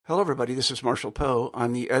Hello, everybody. This is Marshall Poe.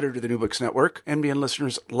 I'm the editor of the New Books Network. NBN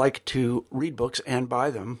listeners like to read books and buy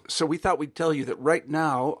them. So we thought we'd tell you that right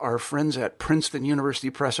now, our friends at Princeton University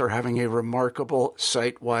Press are having a remarkable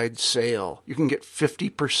site-wide sale. You can get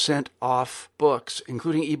 50% off books,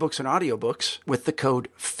 including ebooks and audiobooks, with the code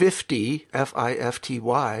 50,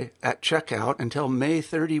 F-I-F-T-Y, at checkout until May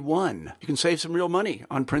 31. You can save some real money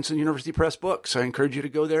on Princeton University Press books. I encourage you to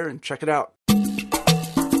go there and check it out.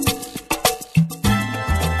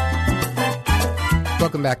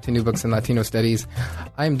 Welcome back to New Books in Latino Studies.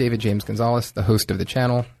 I'm David James Gonzalez, the host of the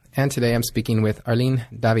channel, and today I'm speaking with Arlene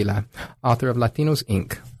Davila, author of Latinos,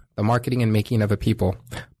 Inc., The Marketing and Making of a People,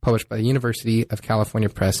 published by the University of California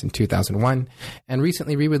Press in 2001, and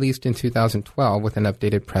recently re-released in 2012 with an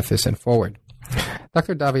updated preface and foreword.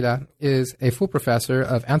 Dr. Davila is a full professor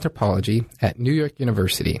of anthropology at New York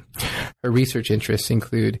University. Her research interests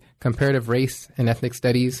include comparative race and ethnic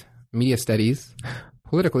studies, media studies,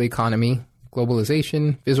 political economy,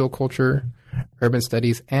 globalization, visual culture, urban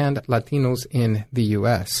studies, and Latinos in the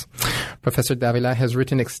U.S. Professor Davila has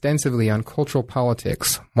written extensively on cultural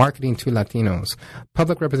politics, marketing to Latinos,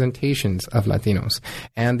 public representations of Latinos,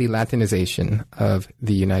 and the Latinization of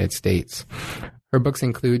the United States. Her books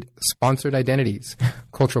include Sponsored Identities,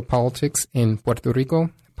 Cultural Politics in Puerto Rico,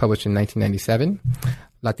 published in 1997,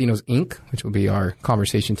 Latinos, Inc., which will be our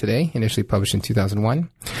conversation today, initially published in 2001,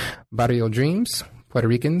 Barrio Dreams, Puerto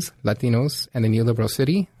Ricans, Latinos, and the Neoliberal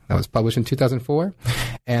City, that was published in 2004,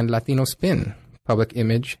 and Latino Spin, Public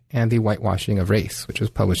Image and the Whitewashing of Race, which was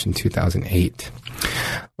published in 2008.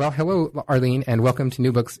 Well, hello, Arlene, and welcome to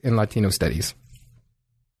New Books in Latino Studies.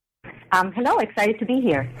 Hello, excited to be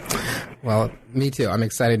here. Well, me too. I'm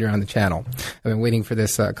excited you're on the channel. I've been waiting for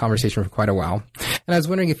this conversation for quite a while. And I was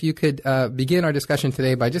wondering if you could begin our discussion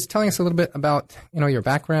today by just telling us a little bit about, your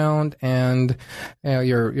background and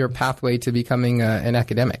your pathway to becoming an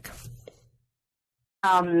academic.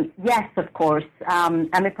 Yes, of course. I'm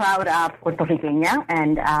a proud Puerto Riqueña,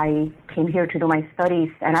 and I came here to do my studies.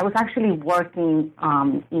 And I was actually working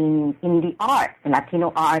in the arts, the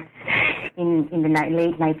Latino arts, in the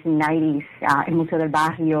late 1990s in Museo del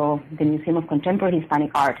Barrio, the Museum of Contemporary Hispanic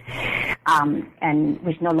Art, and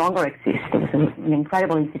which no longer exists. It was an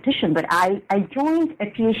incredible institution. But I joined a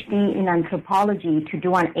PhD in anthropology to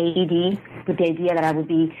do an AED with the idea that I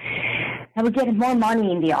would get more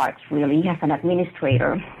money in the arts, really, as an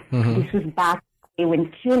administrator. Mm-hmm. This was back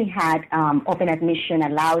when CUNY had open admission,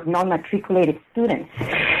 allowed non-matriculated students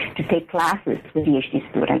to take classes with PhD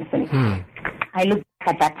students. And I looked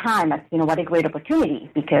at that time at, what a great opportunity,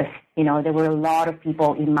 because, there were a lot of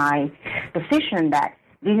people in my position that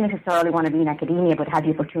didn't necessarily want to be in academia, but had the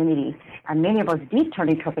opportunity. And many of us did turn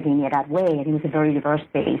into academia that way, and it was a very diverse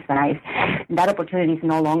space. And that opportunity is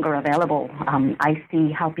no longer available. I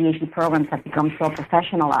see how PhD programs have become so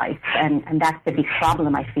professionalized, and that's the big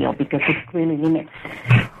problem, I feel, because it really limits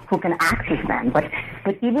who can access them. But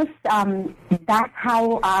it was, that's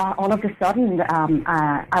how all of a sudden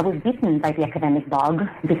I was bitten by the academic bug,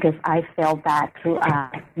 because I felt that through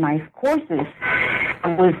my courses,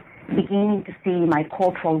 I was beginning to see my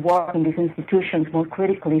cultural work in these institutions more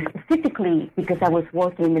critically, specifically because I was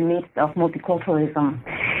working in the midst of multiculturalism,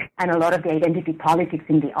 and a lot of the identity politics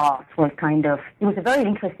in the arts were it was a very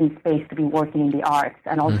interesting space to be working in the arts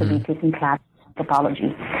and also be taking classes in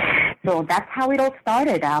anthropology. So that's how it all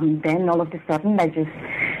started. Then all of a sudden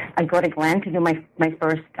I got a grant to do my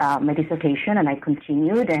first my dissertation, and I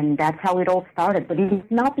continued, and that's how it all started. But it is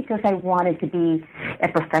not because I wanted to be a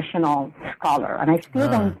professional scholar, and I still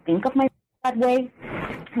don't think of myself that way.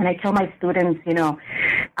 And I tell my students,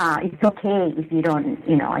 it's okay if you don't,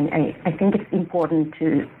 I think it's important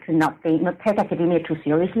to not take academia too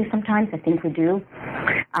seriously sometimes. I think we do.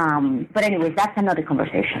 But anyways, that's another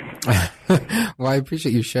conversation. Well, I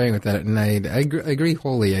appreciate you sharing with that, and I agree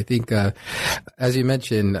wholly. I think, as you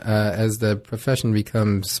mentioned, as the profession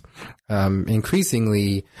becomes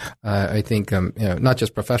increasingly, I think, not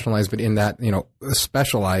just professionalized, but in that,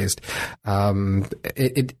 specialized,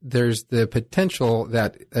 there's the potential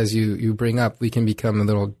that, as you bring up, we can become a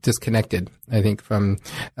little disconnected, I think, from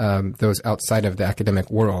those outside of the academic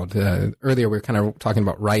world. Earlier, we were kind of talking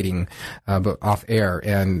about writing, but off air,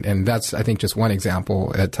 and that's, I think, just one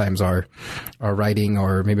example. At times, our writing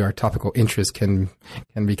or maybe our topical interest can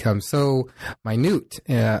become so minute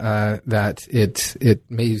that it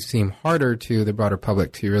may seem harder to the broader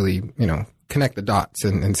public to really, connect the dots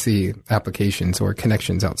and see applications or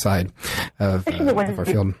connections outside of our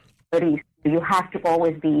field. You have to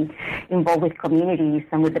always be involved with communities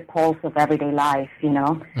and with the pulse of everyday life,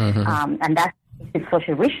 and that's such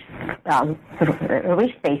a rich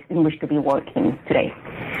space in which to be working today.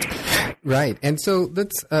 Right. And so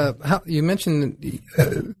let's, how, you mentioned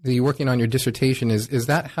the working on your dissertation. Is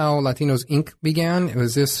that how Latinos Inc. began?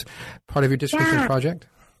 Was this part of your dissertation project?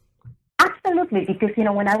 Absolutely, because,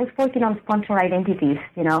 when I was working on sponsor identities,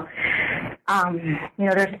 there's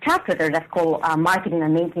a chapter there that's called Marketing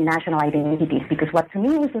and Making National Identities, because what to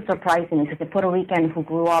me was so surprising is that a Puerto Rican who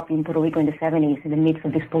grew up in Puerto Rico in the 70s in the midst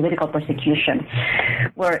of this political persecution,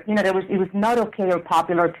 where, it was not okay or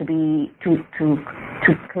popular to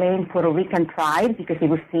claim Puerto Rican pride because it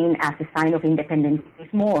was seen as a sign of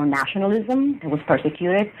independentismo or nationalism that was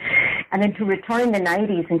persecuted, and then to return in the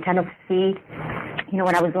 90s and kind of see,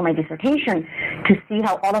 when I was doing my dissertation, to see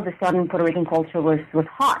how all of a sudden Puerto Rican culture was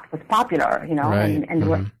hot, was popular, right.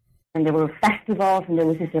 and there were festivals, and there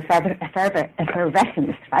was this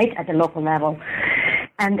effervescence, right, at the local level.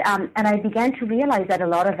 And I began to realize that a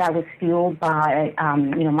lot of that was fueled by,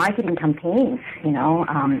 marketing campaigns,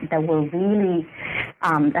 that were really,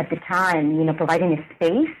 at the time, providing a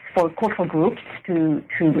space for cultural groups to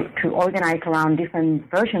organize around different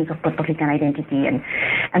versions of Puerto Rican identity.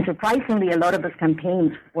 And surprisingly, a lot of those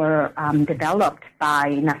campaigns were developed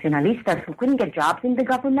by nacionalistas who couldn't get jobs in the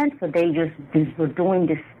government, so they were doing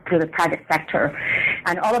this through the private sector,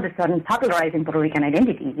 and all of a sudden popularizing Puerto Rican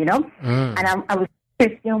identity, And I was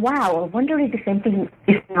wow, I wonder if the same thing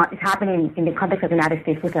is happening in the context of the United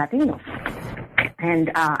States with Latinos. And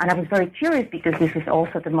I was very curious because this was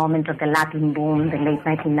also the moment of the Latin boom, the late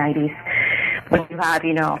 1990s, when you have,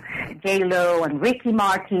 J-Lo and Ricky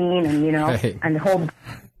Martin and, right. and the whole,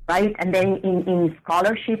 right? And then in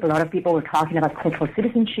scholarship, a lot of people were talking about cultural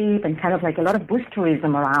citizenship and kind of like a lot of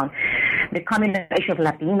boosterism around the communication of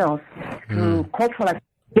Latinos through cultural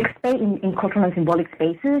in cultural and symbolic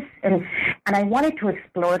spaces, and I wanted to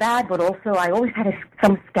explore that, but also I always had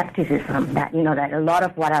some skepticism that that a lot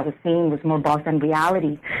of what I was seeing was more buzz than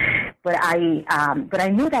reality. But I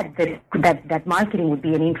knew that marketing would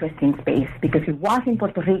be an interesting space because it was in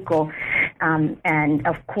Puerto Rico, and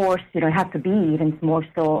of course it had to be even more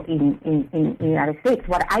so in the United States.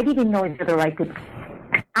 What I didn't know is whether I could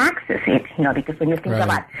access it, because when you think right.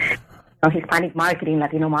 about Hispanic marketing,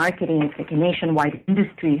 Latino marketing, it's like a nationwide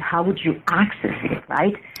industry. How would you access it,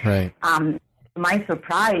 right? Right. My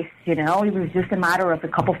surprise, it was just a matter of a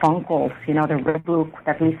couple phone calls. The Red Book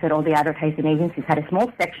that listed all the advertising agencies had a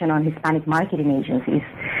small section on Hispanic marketing agencies,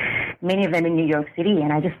 many of them in New York City,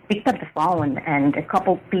 and I just picked up the phone, and a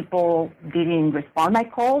couple people didn't respond my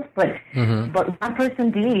calls, but one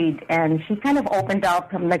person did, and she kind of opened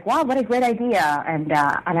up. I'm like, wow, what a great idea, and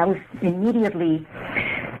I was immediately.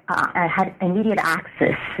 I had immediate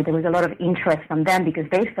access. There was a lot of interest from them because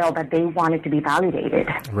they felt that they wanted to be validated.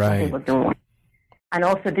 Right. What they were doing. And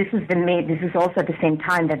also, this is also at the same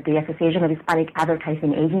time that the Association of Hispanic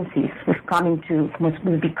Advertising Agencies was coming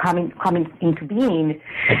into being.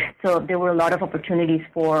 So there were a lot of opportunities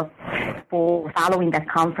for following that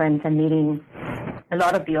conference and meeting a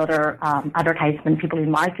lot of the other advertisement people in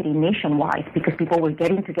marketing nationwide, because people were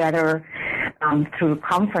getting together through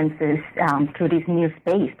conferences, through this new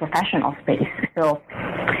space, professional space. So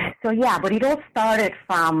yeah, but it all started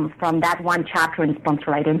from that one chapter in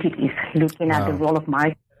Sponsor Identities, looking at the role of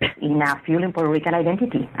marketers in fueling Puerto Rican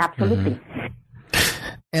identity. Absolutely. Mm-hmm.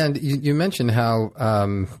 And you mentioned how,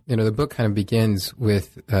 the book kind of begins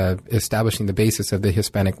with establishing the basis of the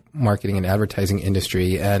Hispanic marketing and advertising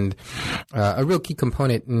industry. And a real key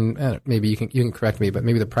component, and maybe you can correct me, but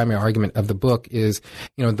maybe the primary argument of the book is,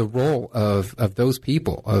 the role of those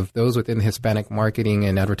people, of those within the Hispanic marketing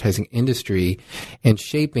and advertising industry in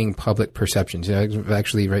shaping public perceptions.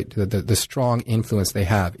 Actually, right, the strong influence they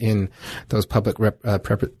have in those public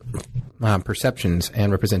perceptions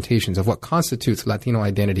and representations of what constitutes Latino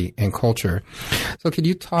identity and culture. So could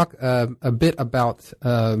you talk a bit about,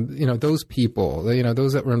 those people,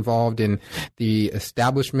 those that were involved in the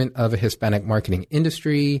establishment of a Hispanic marketing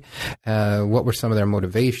industry? What were some of their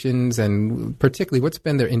motivations, and particularly what's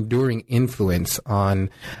been their enduring influence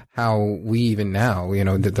on how we even now,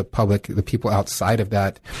 the public, the people outside of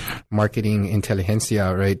that marketing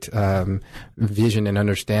intelligentsia, right, vision and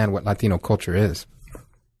understand what Latino culture is?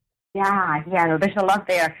 Yeah, no, there's a lot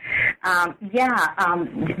there.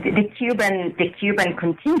 The Cuban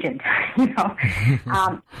contingent,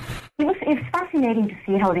 it's fascinating to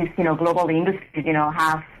see how these, global industries,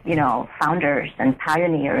 have, founders and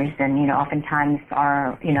pioneers, and, oftentimes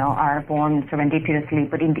are born serendipitously.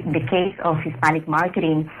 But in the case of Hispanic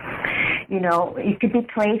marketing, it could be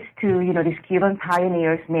traced to, these Cuban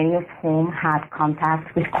pioneers, many of whom had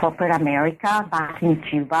contacts with corporate America back in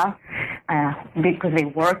Cuba, because they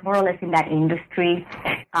worked more or less in that industry.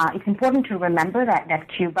 It's important to remember that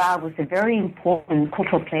Cuba was a very important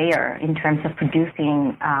cultural player in terms of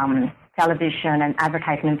producing television and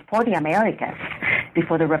advertisements for the Americas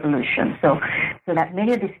before the revolution. So that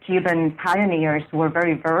many of these Cuban pioneers were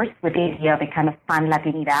very versed with the idea of a kind of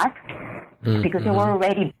pan-Latinidad, because they were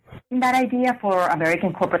already in that idea for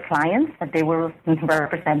American corporate clients that they were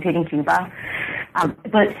represented in Cuba.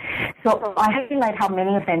 But so I highlight how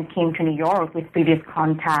many of them came to New York with previous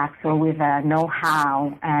contacts or with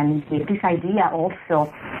know-how, and with this idea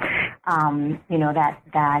also,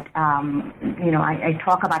 I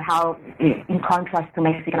talk about how, in contrast to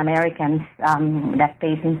Mexican Americans that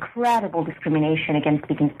face incredible discrimination against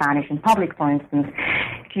speaking Spanish in public, for instance,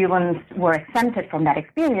 Cubans were exempted from that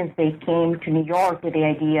experience. They came to New York with the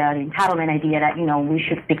idea, the entitlement idea that, we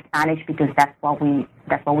should speak Spanish because that's what we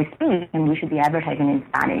speak, and we should be advertising in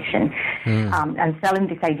Spanish, and selling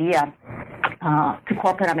this idea to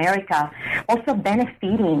corporate America, also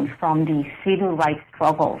benefiting from the civil rights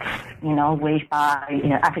struggles, waged by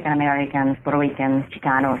African Americans, Puerto Ricans,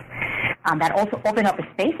 Chicanos. That also opened up a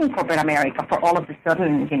space in corporate America for all of a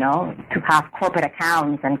sudden, to have corporate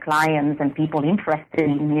accounts and clients and people interested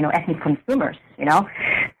in, ethnic consumers,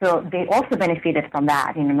 So they also benefited from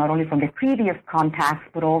that, not only from the previous contacts,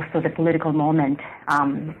 but also the political moment,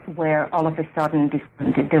 where all of a sudden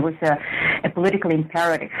there was a political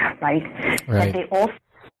imperative, right? That they also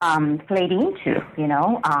played into,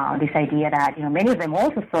 this idea that, many of them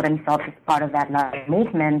also saw themselves as part of that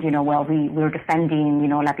movement, we're defending,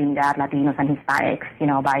 Latinidad, Latinos, and Hispanics,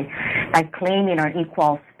 by claiming our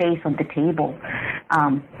equal space on the table.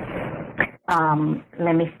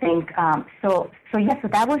 Let me think. So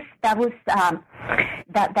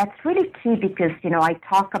that's really key because, I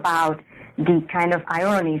talk about the kind of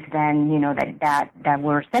ironies then, that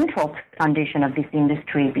were central to the foundation of this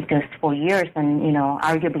industry, because for years and,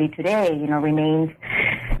 arguably today, remains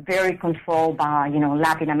very controlled by,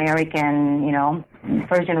 Latin American,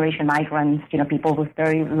 first generation migrants, people with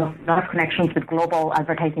very lot of connections with global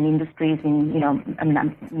advertising industries in,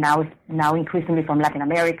 now increasingly from Latin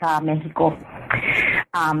America, Mexico.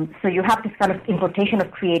 So you have this kind of importation of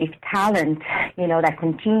creative talent, that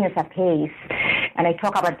continues apace. And I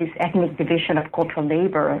talk about this ethnic division of cultural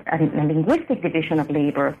labor and linguistic division of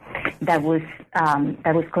labor that was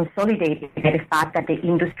consolidated by the fact that the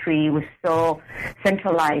industry was so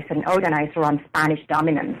centralized and organized around Spanish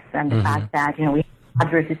dominance, and the fact that we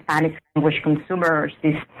address Spanish language consumers.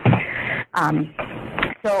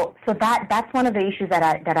 So that's one of the issues that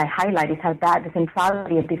I highlight, is how that the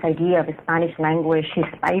centrality of this idea of the Spanish language,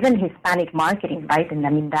 even Hispanic marketing, right?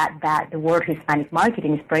 And that the word Hispanic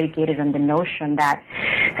marketing is predicated on the notion that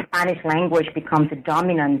Spanish language becomes a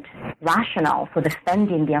dominant rationale for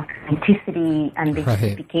defending the authenticity and the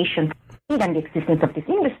justification and the existence of this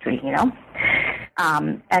industry,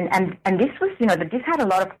 And this was, this had a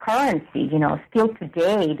lot of currency, still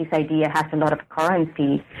today this idea has a lot of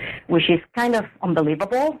currency, which is kind of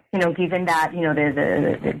unbelievable, given that,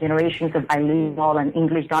 the generations of bilingual and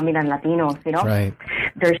English dominant Latinos, Right.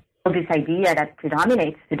 There's still this idea that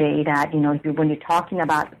predominates today that, when you're talking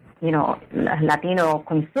about, Latino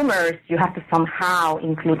consumers, you have to somehow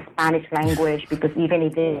include Spanish language, because even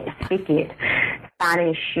if they speak it,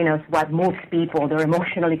 Spanish, is what moves people. They're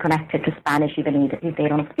emotionally connected to Spanish even if they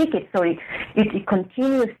don't speak it. So it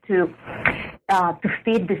continues to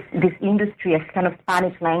feed this industry as kind of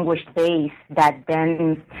Spanish language base that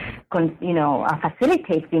then,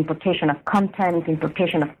 facilitates the importation of content,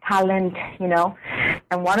 importation of talent,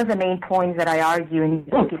 And one of the main points that I argue in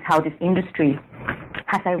the book is how this industry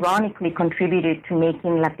has ironically contributed to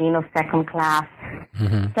making Latinos second-class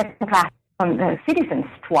citizens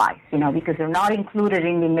twice, because they're not included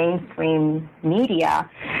in the mainstream media,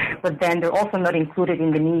 but then they're also not included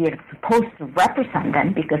in the media that's supposed to represent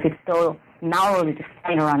them, because it's so narrowly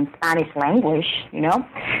defined around Spanish language,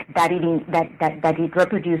 that it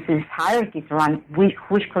reproduces hierarchies around which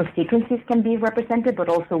constituencies can be represented, but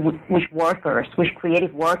also which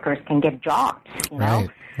creative workers can get jobs, Right.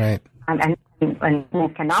 And who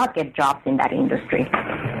cannot get jobs in that industry.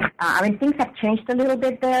 Things have changed a little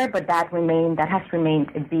bit there, but that has remained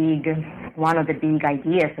one of the big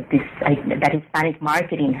ideas of this, that Hispanic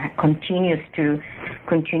marketing continues to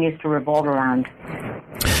revolve around.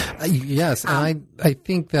 Yes, and I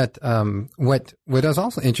think that what is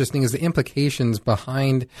also interesting is the implications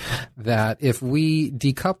behind that. If we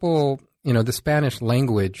decouple the Spanish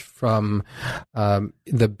language from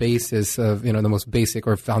the basis of, the most basic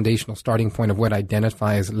or foundational starting point of what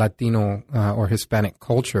identifies Latino or Hispanic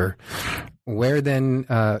culture, where then,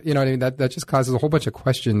 you know what I mean? That just causes a whole bunch of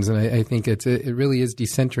questions. And I think it really is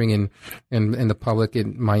decentering in the public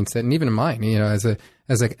mindset, and even in mine, you know, as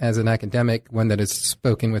an academic, one that has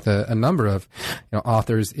spoken with a number of, you know,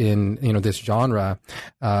 authors in, you know, this genre,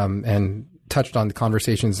 and touched on the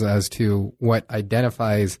conversations as to what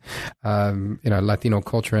identifies, you know, Latino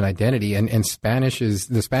culture and identity, and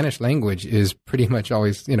the Spanish language is pretty much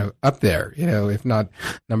always, you know, up there, you know, if not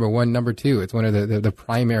number one, number two. It's one of the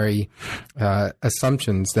primary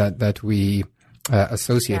assumptions that we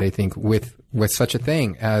associate, I think, with such a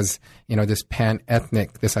thing as, you know, this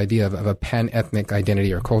this idea of a pan-ethnic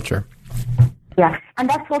identity or culture. Yeah, and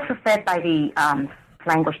that's also fed by the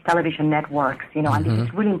language television networks, you know, and this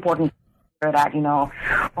is really important that, you know,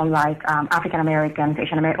 unlike African Americans,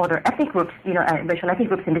 Asian Americans, other ethnic groups, you know, racial ethnic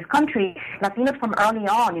groups in this country, Latinos from early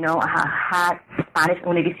on, you know, had Spanish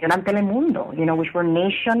Univision and Telemundo, you know, which were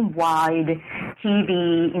nationwide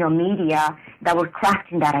TV, you know, media that were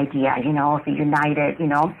crafting that idea, you know, of the united, you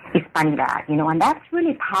know, Hispanidad, you know, and that's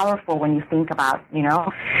really powerful when you think about, you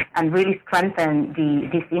know, and really strengthen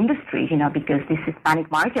this industry, you know, because these Hispanic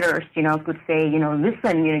marketers, you know, could say, you know,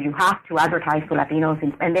 listen, you know, you have to advertise to Latinos,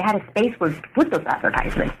 and they had a space where to put those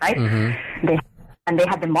advertisements, right? They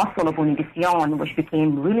had the muscle of Univision, which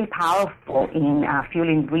became really powerful in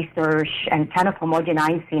fueling research and kind of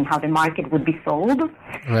homogenizing how the market would be sold.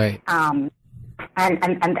 Right. And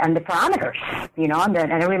the parameters, you know, and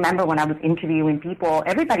I remember when I was interviewing people,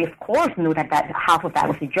 everybody, of course, knew that half of that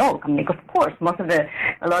was a joke. I mean, like, of course, a lot of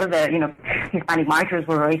the, you know, Hispanic marketers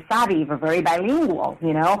were very savvy, were very bilingual,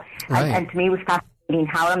 you know, right. and to me, it was fascinating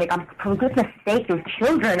how I'm like, for goodness sake, your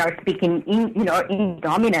children are speaking in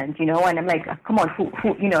dominant, you know, and I'm like, come on, who,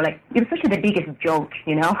 you know, like, it was such the biggest joke,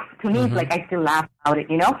 you know. To me, it's like I still laugh about it,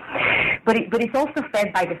 you know. But it's also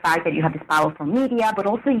fed by the fact that you have this powerful media, but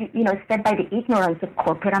also, you know, it's fed by the ignorance of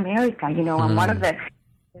corporate America, you know. And one of the,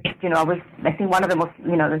 you know, I think one of the most,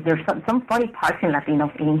 you know, there's some funny parts in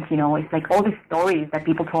Latinos Inc., you know. It's like all these stories that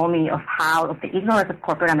people told me of the ignorance of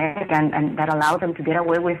corporate America and that allowed them to get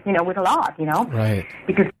away with, you know, with a lot, you know. Right.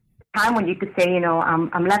 Because time when you could say, you know,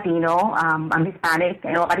 I'm Latino, I'm Hispanic,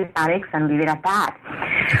 I know about Hispanics, and leave it at that.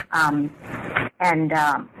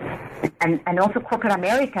 And also corporate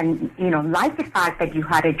American, you know, like the fact that you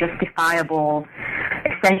had a justifiable,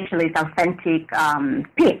 essentially it's authentic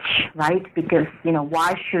pitch, right? Because, you know,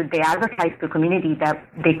 why should they advertise to a community that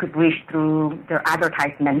they could reach through their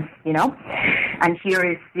advertisements, you know? And here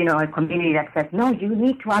is, you know, a community that says, no, you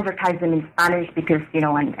need to advertise them in Spanish because, you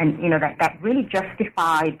know, and you know, that really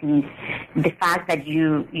justified the fact that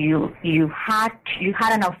you had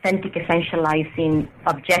an authentic, essentializing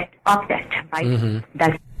object, right?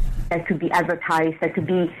 That could be advertised, that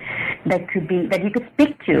you could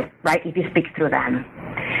speak to, right, if you speak through them.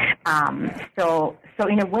 So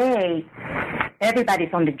in a way,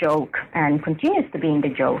 everybody's on the joke and continues to be in the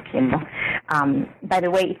joke, you know. By the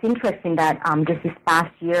way, it's interesting that just this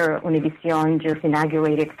past year, Univision just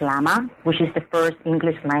inaugurated Clama, which is the first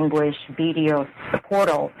English language video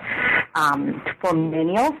portal for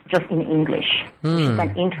millennials, just in English, which is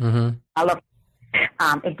an interesting development.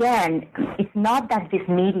 Again, it's not that this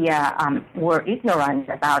media were ignorant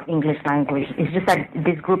about English language. It's just that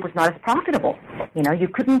this group was not as profitable. You know, you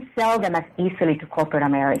couldn't sell them as easily to corporate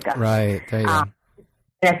America. Right. There you go.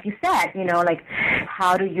 As you said, you know, like,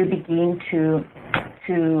 how do you begin to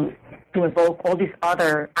evoke all these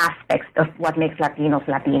other aspects of what makes Latinos,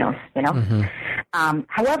 you know?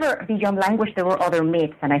 However, beyond language, there were other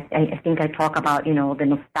myths, and I think I talk about, you know, the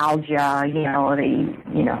nostalgia, you know,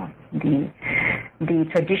 the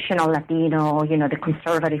traditional Latino, you know, the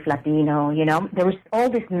conservative Latino, you know. There was all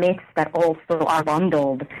these myths that also are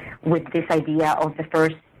bundled with this idea of the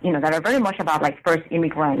first, you know, that are very much about, like, first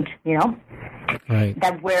immigrant, you know, right,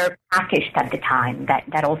 that were packaged at the time,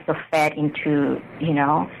 that also fed into, you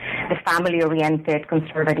know, the family-oriented,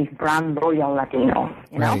 conservative, brand loyal Latino,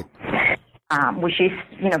 you know, right, which is,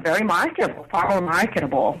 you know, very marketable, far more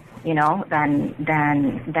marketable, you know, than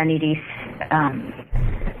it is,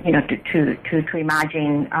 you know, to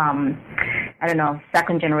imagine, I don't know,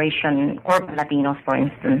 second generation urban Latinos, for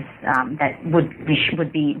instance, that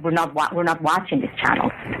we're not watching these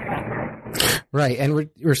channels. Right, and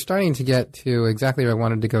we're starting to get to exactly where I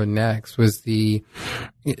wanted to go next, was the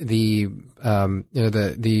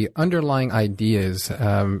underlying ideas,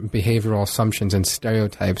 behavioral assumptions and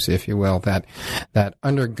stereotypes, if you will, that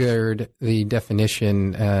undergird the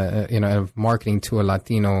definition, you know, of marketing to a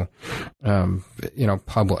Latino, you know,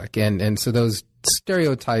 public, and so those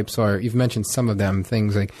stereotypes, or you've mentioned some of them,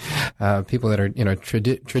 things like people that are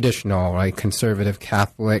traditional, right, conservative,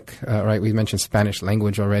 Catholic, right? We mentioned Spanish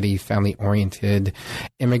language already, family oriented,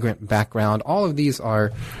 immigrant background. All of these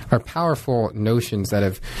are powerful notions that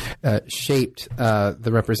have shaped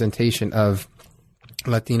the representation of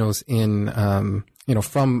Latinos in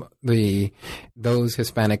from those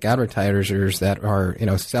Hispanic advertisers that are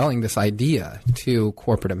selling this idea to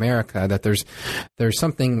corporate America that there's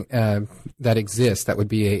something that exists that would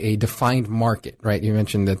be a defined market, right? You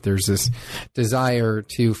mentioned that there's this desire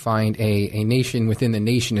to find a nation within the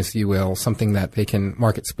nation, if you will, something that they can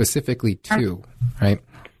market specifically to, right?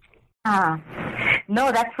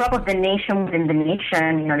 No, that's sort of the nation within the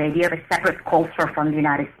nation. The idea of a separate culture from the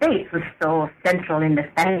United States was so central in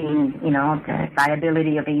defending, the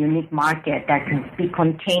viability of a unique market that can be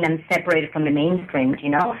contained and separated from the mainstream,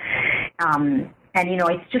 And,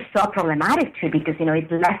 it's just so problematic, too, because,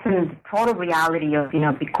 it lessens the total reality of,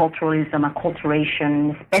 biculturalism,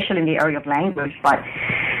 acculturation, especially in the area of language. But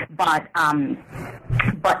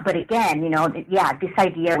again, this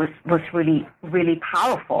idea was really, really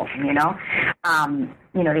powerful,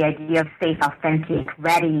 the idea of safe, authentic,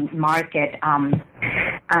 ready market. And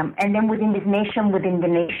then within this nation, within the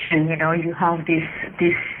nation, you have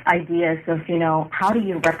these ideas of, how do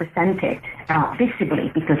you represent it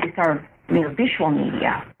visibly? Because these are visual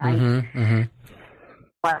media, right? Mm-hmm, mm-hmm.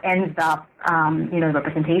 What ends up,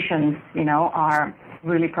 representations, are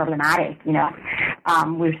really problematic,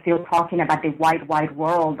 We're still talking about the wide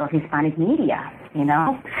world of Hispanic media,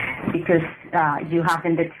 because you have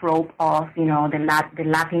in the trope of, the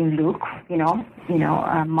Latin look,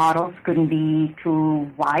 models couldn't be too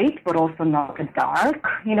white, but also not too dark.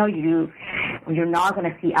 You're not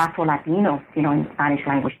going to see Afro-Latinos, in Spanish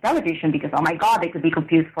language television because, oh my God, they could be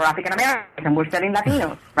confused for African Americans and we're selling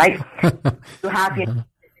Latinos, right? You have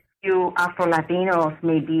few Afro-Latinos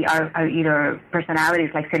maybe are either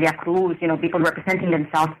personalities like Celia Cruz, people representing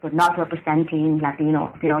themselves but not representing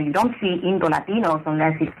Latinos. You don't see Indo-Latinos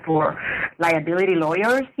unless it's for liability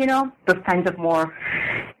lawyers, those kinds of more,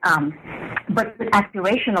 but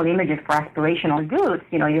aspirational images for aspirational dudes,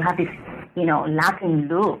 you have this, Latin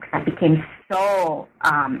look that became so,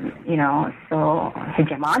 so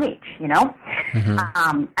hegemonic,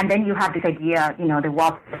 Mm-hmm. And then you have this idea, the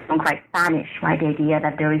walk don't cry Spanish, right? The idea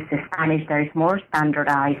that there is a Spanish that is more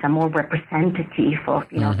standardized and more representative of,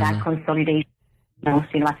 Mm-hmm. that consolidation,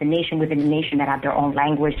 as a nation within a nation that have their own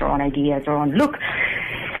language, their own ideas, their own look.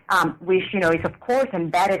 Which, is of course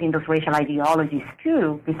embedded in those racial ideologies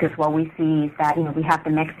too, because what we see is that, we have the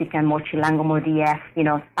Mexican, more Chilango, more DS,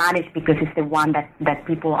 Spanish, because it's the one that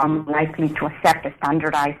people are more likely to accept as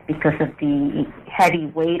standardized because of the heavy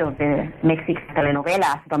weight of the Mexican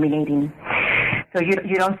telenovelas dominating. So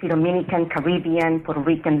you don't see Dominican, Caribbean, Puerto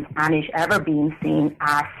Rican, Spanish ever being seen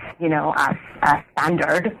as, as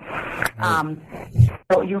standard.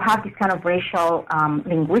 So you have this kind of racial,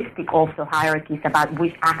 linguistic also hierarchies about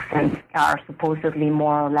which accents are supposedly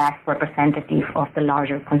more or less representative of the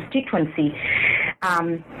larger constituency.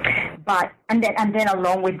 And then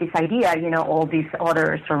along with this idea, all these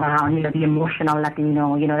others around, the emotional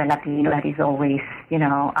Latino, the Latino that is always,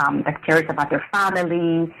 that cares about their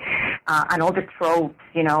family, and all the tropes,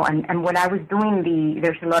 and when I was doing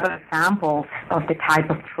there's a lot of examples of the type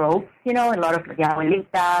of tropes, a lot of the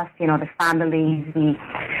abuelitas, the families,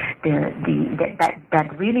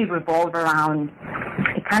 that really revolve around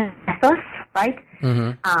a kind of ethos, right?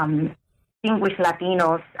 Mm-hmm. Distinguished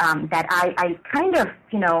Latinos, that I kind of,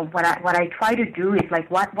 what I try to do is like,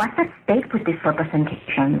 what's at stake with these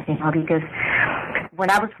representations, because when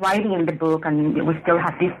I was writing the book, and we still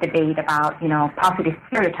have this debate about, positive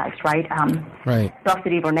stereotypes, right? Right.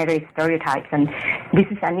 Positive or negative stereotypes, and this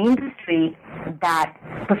is an industry that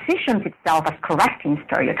positions itself as correcting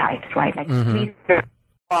stereotypes, right? Like, Mm-hmm.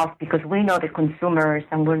 because we know the consumers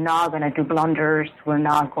and we're not going to do blunders. We're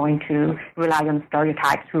not going to rely on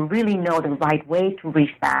stereotypes. We really know the right way to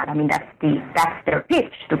reach that. I mean, that's their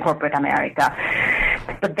pitch to corporate America.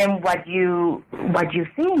 But then what you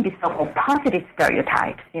see in these so-called positive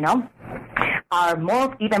stereotypes, are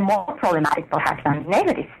even more problematic perhaps than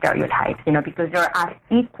negative stereotypes, because they're as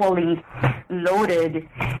equally loaded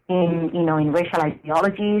in racial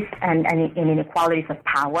ideologies and in inequalities of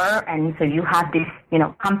power. And so you have this,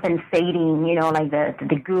 compensating, like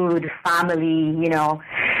the good family,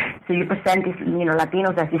 so you present this,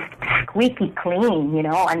 Latinos as this squeaky clean,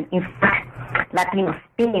 and in fact, Latino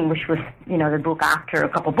Spin, which was, the book after, a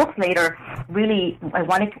couple books later, really, I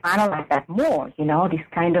wanted to analyze that more, this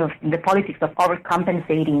kind of, the politics of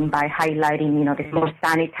overcompensating by highlighting, this more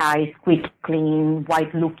sanitized, squeaky clean,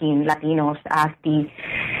 white-looking Latinos as the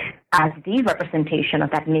as the representation of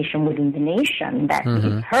that nation within the nation, that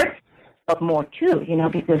it hurts more too,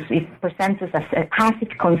 because it presents us as a passive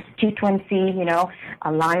constituency,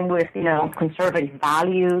 aligned with, conservative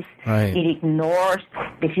values. Right. It ignores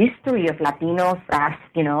the history of Latinos as,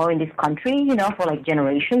 in this country, for like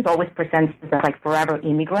generations, always presents us as like forever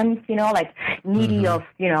immigrants, like needy of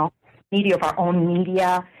our own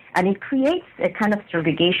media. And it creates a kind of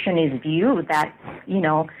segregationist view that,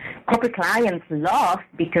 corporate clients love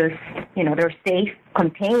because, they're safe,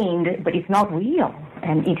 contained, but it's not real.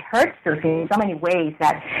 And it hurts us in so many ways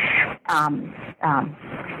that I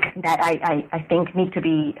think need to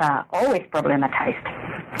be always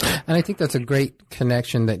problematized. And I think that's a great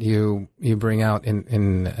connection that you bring out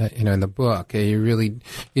in the book. You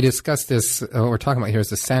discuss this. What we're talking about here is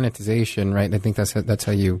the sanitization, right? I think that's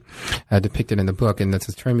how you depict it in the book, and that's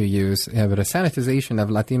a term you use. But a sanitization of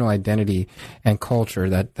Latino identity and culture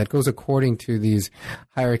that goes according to these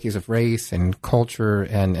hierarchies of race and culture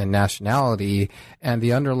and nationality, and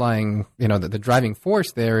the underlying, the driving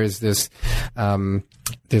force there is this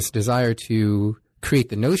desire to create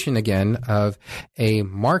the notion again of a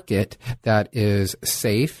market that is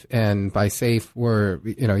safe, and by safe,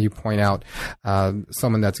 you point out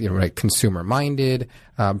someone that's consumer minded,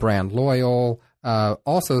 brand loyal,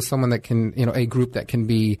 also someone that can a group that can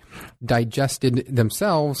be digested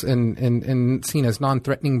themselves and seen as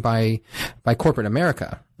non-threatening by corporate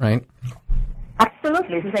America, right?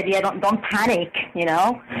 Absolutely, this idea don't panic,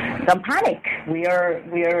 don't panic.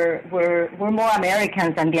 We're more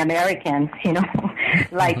Americans than the Americans,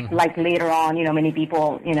 like later on, many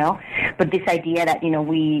people, but this idea that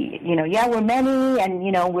we're many and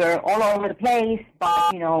we're all over the place,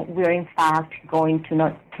 but we're in fact going to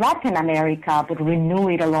not Latin America, but renew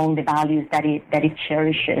it along the values that it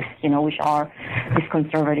cherishes, which are these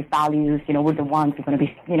conservative values. We're the ones who are going to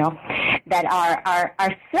be, that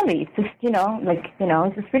are silly. It's just,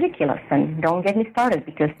 it's just ridiculous. And don't get me started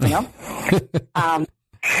because, you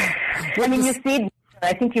see,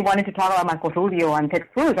 I think you wanted to talk about Marco Rubio and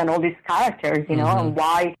Ted Cruz and all these characters, and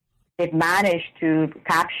why they've managed to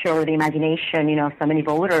capture the imagination, of so many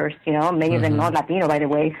voters, many of them not Latino, by the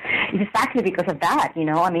way. It's exactly because of that,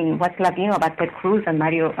 what's Latino about Ted Cruz and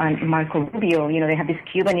Marco Rubio? They have this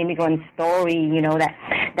Cuban immigrant story,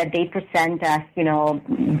 that they present as,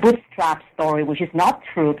 bootstrap story, which is not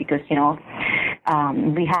true because,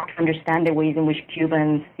 we have to understand the ways in which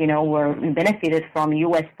Cubans, were benefited from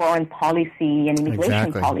U.S. foreign policy and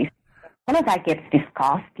immigration policy. None of that gets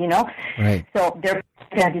discussed, Right. So they're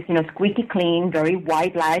this, squeaky clean, very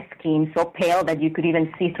white, light skin, so pale that you could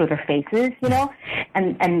even see through their faces,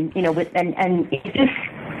 and it's just.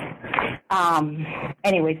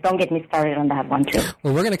 Anyways, don't get me started on that one too.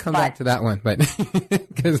 Well, we're going to come back to that one, but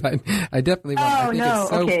because I definitely want. I think it's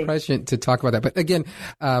so prescient to talk about that. But again,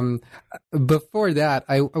 before that,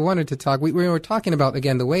 I wanted to talk. We were talking about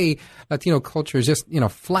again the way Latino culture is just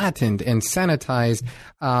flattened and sanitized.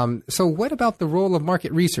 So what about the role of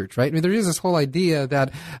market research? Right? I mean, there is this whole idea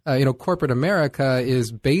that corporate America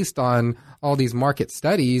is based on all these market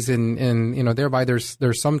studies, and thereby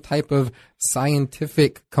there's some type of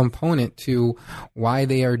scientific component to why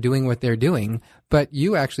they are doing what they're doing. But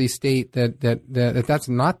you actually state that that's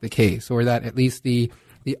not the case, or that at least the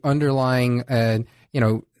underlying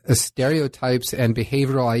stereotypes and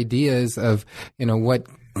behavioral ideas of what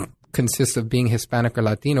consists of being Hispanic or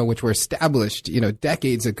Latino, which were established,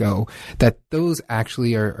 decades ago, that those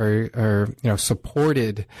actually are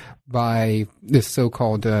supported by this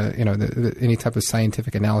so-called, any type of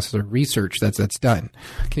scientific analysis or research that's done.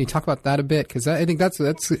 Can you talk about that a bit? Because I think that's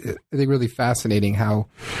really fascinating how,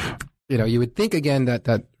 you would think again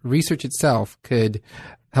that research itself could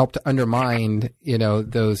help to undermine,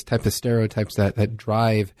 those type of stereotypes that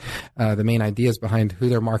drive the main ideas behind who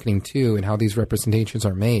they're marketing to and how these representations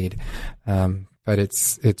are made. But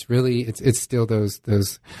it's still those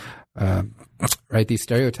right, these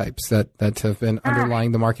stereotypes that have been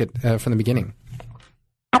underlying the market from the beginning.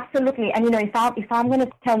 Absolutely. And, if I'm going to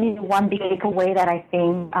tell you one big takeaway that I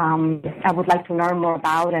think I would like to learn more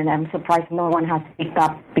about, and I'm surprised no one has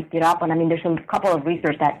picked it up. And, there's a couple of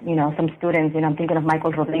research that, some students, I'm thinking of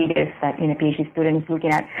Michael Rodriguez, that, a PhD student is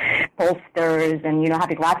looking at pollsters, and, I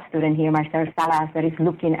have a grad student here, Marcel Salas, that is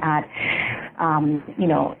looking at,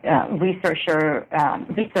 research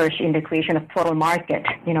in the creation of total market,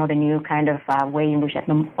 the new kind of way in which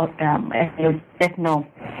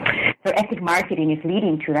ethic marketing is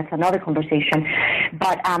leading to. That's another conversation.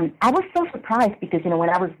 But I was so surprised because, when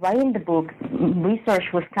I was writing the book,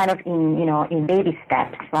 research was kind of in baby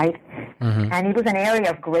steps, right? And it was an area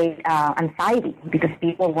of great anxiety because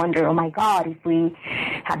people wonder, oh my God, if we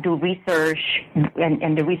do research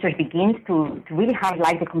and the research begins to really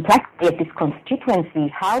highlight the complexity of this constituency,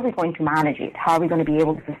 how are we going to manage it? How are we going to be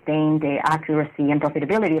able to sustain the accuracy and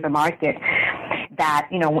profitability of a market that,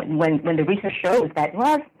 when the research shows that,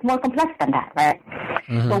 well, it's more complex than that, right?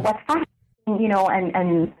 So what's fascinating,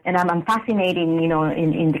 and I'm fascinating,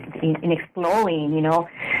 in exploring,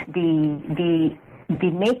 the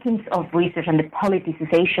makings of research and the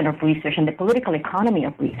politicization of research and the political economy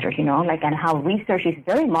of research, and how research is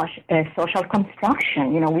very much a social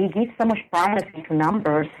construction. We give so much primacy to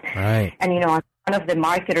numbers. Right. And, one of the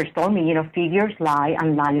marketers told me, figures lie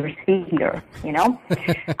and liars figure,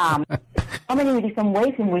 so many different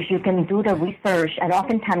ways in which you can do the research, and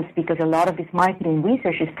oftentimes because a lot of this marketing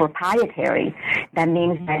research is proprietary, that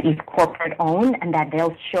means that it's corporate owned and that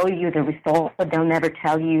they'll show you the results, but they'll never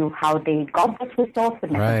tell you how they got those results, the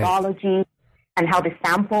methodology, and how the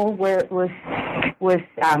sample was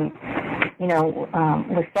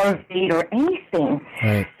surveyed or anything.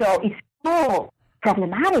 Right. So it's so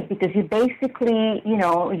problematic because you basically,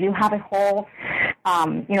 you have a whole,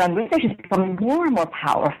 and research is becoming more and more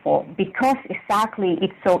powerful because exactly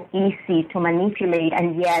it's so easy to manipulate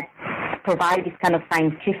and yet provide this kind of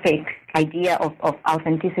scientific idea of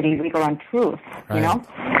authenticity, rigor, and truth,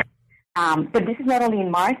 But this is not only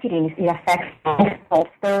in marketing, it affects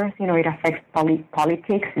pollsters, it affects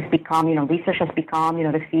politics. It's become, research has become,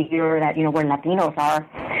 the figure that, where Latinos are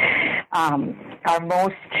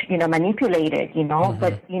most, manipulated,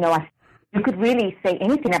 but, as you could really say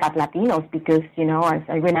anything about Latinos because, as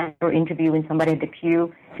I remember interviewing somebody at the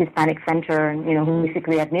Pew Hispanic Center, who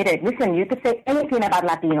basically admitted, listen, you could say anything about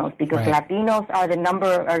Latinos because Latinos are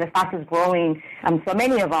the fastest growing, so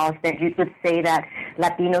many of us that you could say that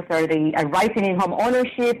Latinos are rising in home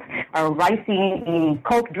ownership, are rising in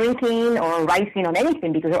Coke drinking, or rising on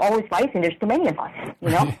anything because they're always rising. There's too many of us,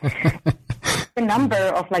 The number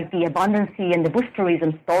of the abundancy and the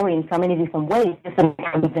boosterism story in so many different ways doesn't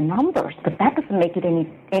with the numbers, but that doesn't make it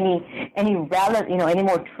any relevant, any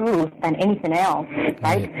more truth than anything else,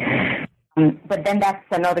 right? But then that's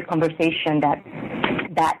another conversation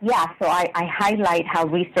so I highlight how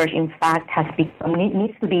research, in fact,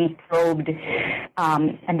 needs to be probed,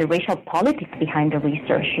 and the racial politics behind the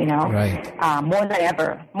research,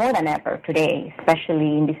 more than ever today,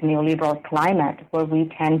 especially in this neoliberal climate where we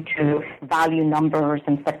tend to value numbers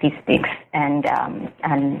and statistics and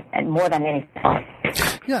more than anything else.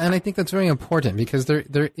 Yeah, and I think that's very important because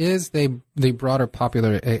there is the broader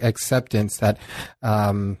popular acceptance that,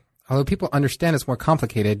 although people understand it's more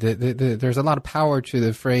complicated, there's a lot of power to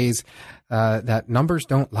the phrase that numbers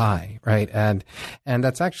don't lie, right? And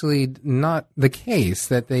that's actually not the case.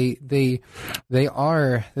 That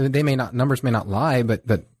numbers may not lie,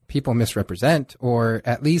 but people misrepresent, or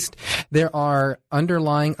at least there are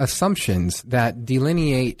underlying assumptions that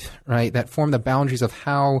delineate, right, that form the boundaries of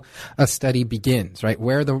how a study begins, right,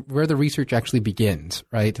 where the research actually begins,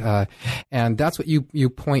 right, and that's what you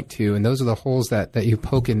point to, and those are the holes that you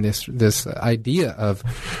poke in this idea of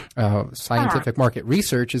scientific market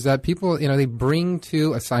research, is that people, they bring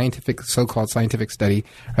to a so-called scientific study,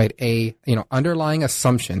 right, underlying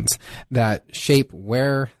assumptions that shape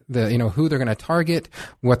where who they're going to target,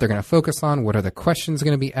 what they're going to focus on, what are the questions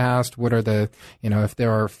going to be asked, what are the, if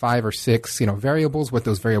there are 5 or 6, variables, what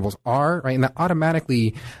those variables are, right? And that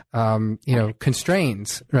automatically,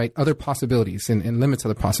 constrains, right, other possibilities and limits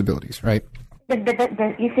other possibilities, right?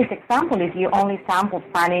 The easiest example is you only sample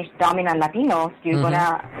Spanish dominant Latinos, you're going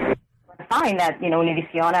to find that,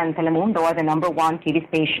 Univision and Telemundo are the number one TV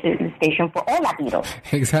station for all Latinos.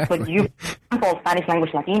 Exactly. But you sample Spanish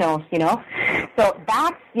language Latinos, So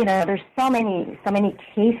that's, there's so many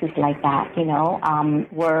cases like that,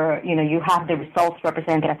 where, you have the results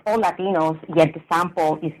represented as all Latinos, yet the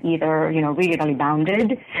sample is either, regionally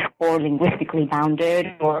bounded or linguistically bounded,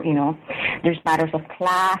 or, there's matters of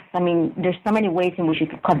class. I mean, there's so many ways in which you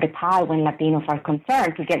could cut the tie when Latinos are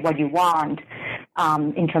concerned to get what you want,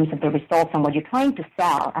 in terms of the results and what you're trying to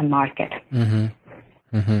sell and market. Mm-hmm.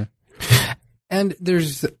 Mm-hmm. And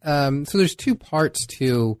there's 2 parts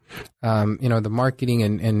to the marketing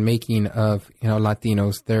and making of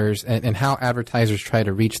Latinos. There's and how advertisers try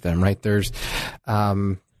to reach them, right? There's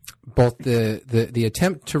both the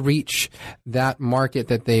attempt to reach that market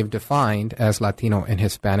that they've defined as Latino and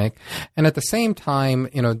Hispanic, and at the same time,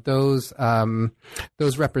 those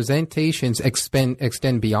representations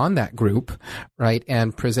extend beyond that group, right,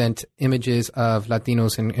 and present images of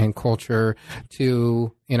Latinos and culture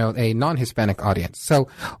to a non-Hispanic audience. So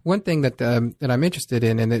one thing that I'm interested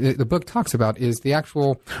in, and the book talks about, is the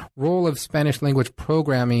actual role of Spanish language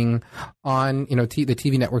programming on, the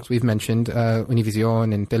TV networks we've mentioned,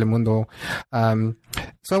 Univision and Telemundo.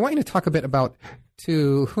 So I want you to talk a bit about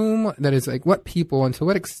to whom, that is, like, what people and to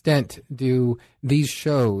what extent do these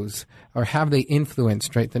shows, or have they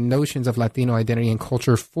influenced, right, the notions of Latino identity and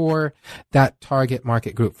culture for that target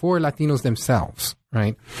market group, for Latinos themselves,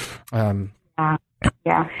 right?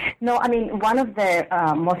 Yeah. No, I mean, one of the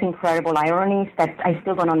most incredible ironies that I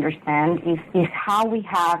still don't understand is how we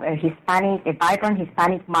have a vibrant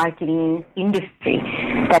Hispanic marketing industry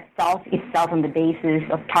that sells itself on the basis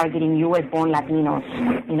of targeting U.S.-born Latinos.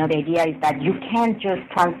 The idea is that you can't just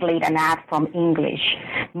translate an ad from English,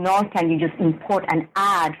 nor can you just import an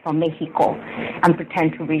ad from Mexico and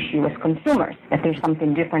pretend to reach U.S. consumers, that there's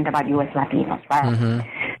something different about U.S. Latinos, right? Mm-hmm.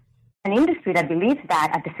 An industry that believes that,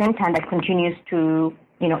 at the same time that continues to,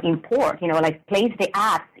 import, place the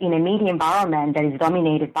ads in a media environment that is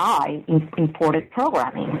dominated by imported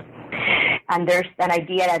programming. And there's an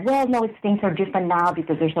idea that, things are different now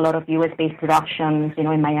because there's a lot of U.S.-based productions,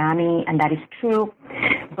 in Miami, and that is true.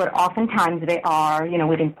 But oftentimes they are,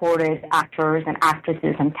 with imported actors and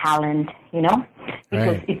actresses and talent,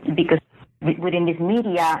 because within this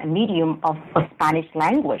medium of Spanish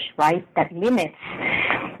language, right, that limits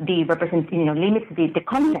the limits the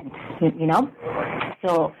content,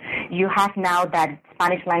 So you have now that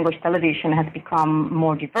Spanish language television has become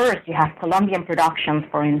more diverse. You have Colombian productions,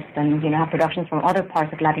 for instance, you have productions from other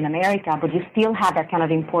parts of Latin America, but you still have that kind of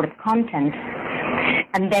imported content.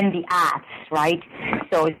 And then the ads, right?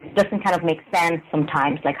 So it doesn't kind of make sense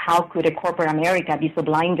sometimes. Like, how could a corporate America be so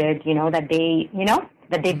blinded,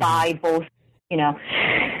 that they buy both,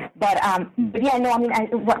 But yeah, no, I mean,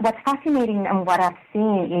 what's fascinating and what I've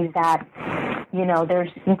seen is that,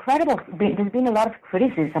 there's been a lot of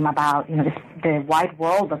criticism about, the wide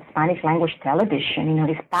world of Spanish language television,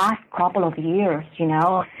 this past couple of years,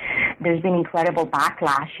 there's been incredible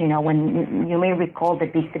backlash, when you may recall the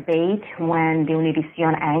big debate when the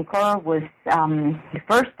Univision anchor was, the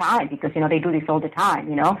first time, because, they do this all the time,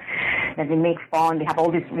 that they make fun, they have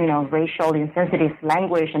all this, racial insensitive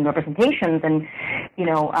language and representations, and,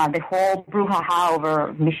 the whole brouhaha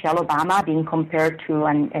over Michelle Obama being compared to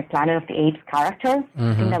a Planet of the Apes character.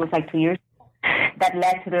 Mm-hmm. I think that was like 2 years ago. That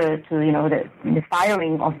led to the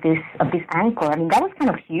firing of this anchor. I mean, that was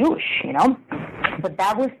kind of huge, But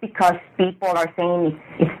that was because people are saying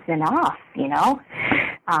it's enough,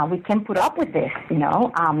 we can put up with this,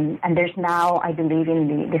 and there's now, I believe,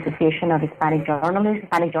 in the Association of Hispanic Journalists.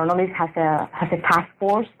 Hispanic Journalists has a task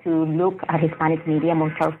force to look at Hispanic media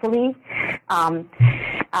more carefully.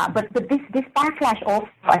 But this backlash also,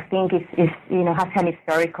 I think, is has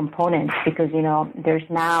hemispheric components because, there's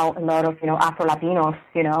now a lot of, Afro-Latinos,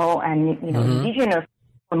 and, indigenous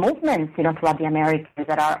movements, throughout the Americas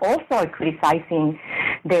that are also criticizing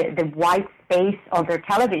the white space of their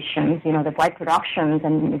televisions, the white productions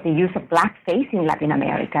and the use of blackface in Latin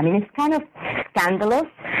America. I mean, it's kind of scandalous,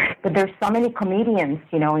 but there's so many comedians,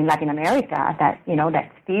 in Latin America that,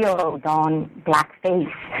 that still don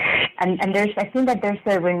blackface. And I think that there's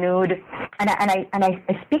a renewed, and I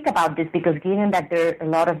speak about this because given that there a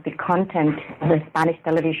lot of the content of the Spanish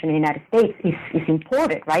television in the United States is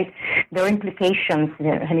imported, right? There are implications,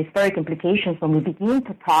 hemispheric implications when we begin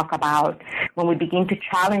to talk about, when we begin to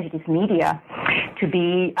challenge this media to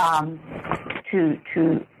be,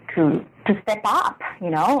 to step up,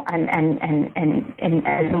 and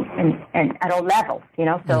at all levels,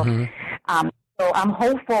 So, mm-hmm. So I'm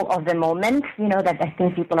hopeful of the moment, that I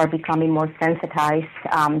think people are becoming more sensitized.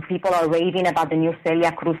 People are raving about the new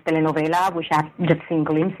Celia Cruz telenovela, which I've just seen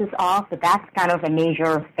glimpses of, but that's kind of a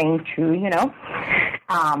major thing too,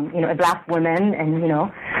 a black woman and,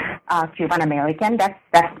 Cuban American. That's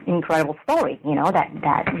an incredible story,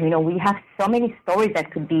 that we have so many stories that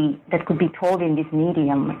could be told in this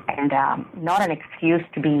medium, and not an excuse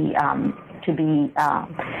to be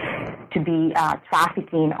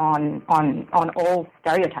trafficking on all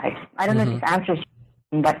stereotypes. I don't know if this answers,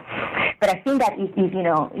 but I think that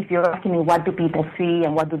if you're asking me what do people see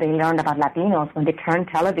and what do they learn about Latinos when they turn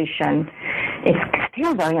television, it's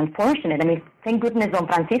still very unfortunate. I mean, thank goodness Don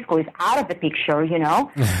Francisco is out of the picture,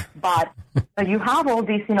 but you have all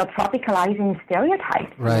these, tropicalizing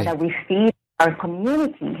stereotypes, right, that we feed our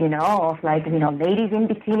community, of like, ladies in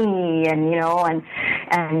bikini and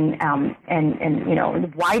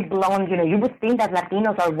white blonde, you would think that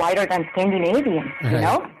Latinos are whiter than Scandinavians,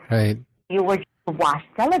 Right. You would watch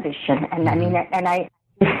television, and I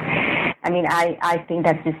think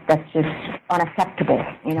that's just unacceptable,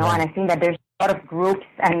 and I think that there's lot of groups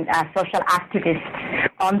and social activists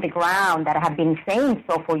on the ground that have been saying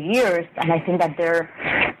so for years, and I think that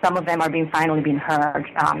some of them are finally being heard.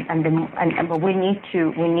 But we need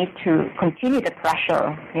to continue the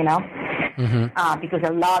pressure, because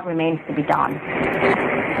a lot remains to be done.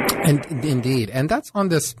 And indeed, and that's on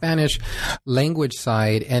the Spanish language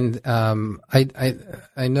side. And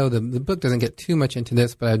I know the book doesn't get too much into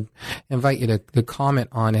this, but I'd invite you to comment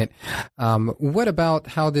on it. What about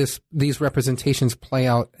how these representations play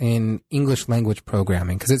out in English language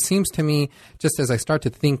programming? Because it seems to me, just as I start to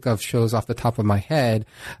think of shows off the top of my head,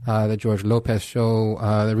 the George Lopez show,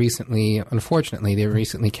 unfortunately, they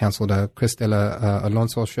recently canceled a Cristela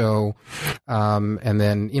Alonso show, and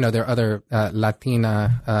then there are other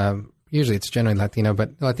Latina. Usually it's generally Latino,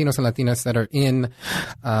 but Latinos and Latinas that are in,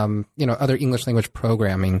 other English language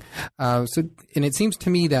programming. And it seems to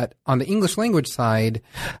me that on the English language side,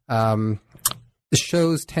 the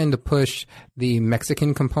shows tend to push the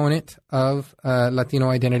Mexican component of Latino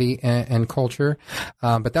identity and culture,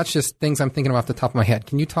 but that's just things I'm thinking of off the top of my head.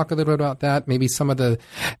 Can you talk a little bit about that? Maybe some of the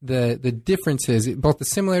differences, both the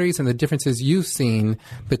similarities and the differences you've seen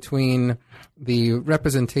between the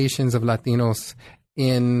representations of Latinos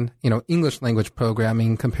in English language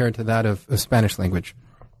programming compared to that of Spanish language.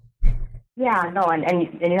 Yeah, no, and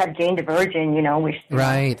you have Jane the Virgin, which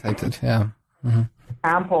right, I did, yeah. Mm-hmm.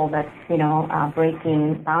 Example that's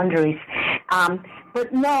breaking boundaries.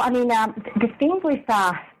 But no, I mean the thing with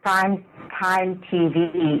prime time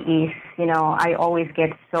TV is I always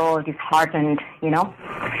get so disheartened,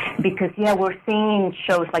 because we're seeing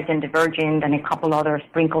shows like Jane the Virgin and a couple other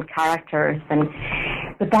sprinkled characters,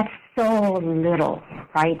 but that's so little,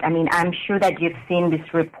 right? I mean, I'm sure that you've seen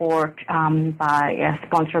this report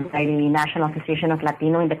sponsored by the National Association of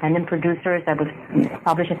Latino Independent Producers that was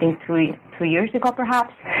published, I think, three years ago,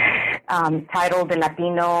 perhaps, titled The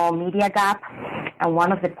Latino Media Gap. And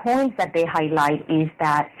one of the points that they highlight is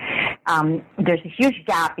that there's a huge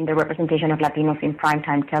gap in the representation of Latinos in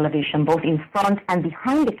primetime television, both in front and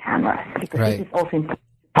behind the cameras, because right. This is also important to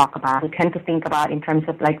talk about. We tend to think about in terms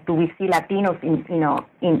of do we see Latinos in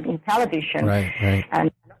television? Right.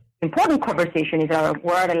 And important conversation is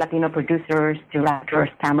where are the Latino producers, directors,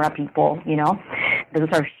 camera people? Those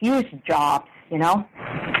are huge jobs.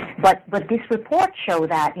 But this report show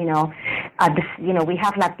that we have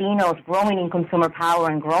Latinos growing in consumer power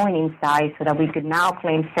and growing in size, so that we could now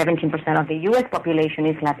claim 17% of the U.S. population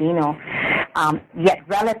is Latino. Yet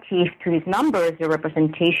relative to these numbers, the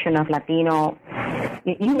representation of Latino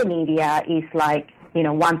in the media is 1%,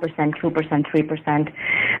 2%,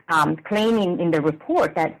 3%, claiming in the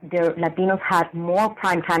report that the Latinos had more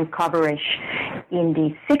primetime coverage in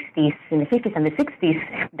the 50s and the 60s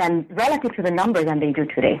than relative to the numbers than they do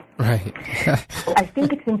today. Right. I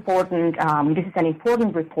think it's important. This is an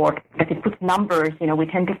important report because it puts numbers. We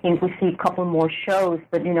tend to think we see a couple more shows,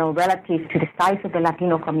 but relative to the size of the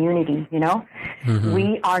Latino community, Mm-hmm.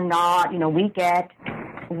 we are not.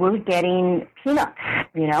 We're getting peanuts,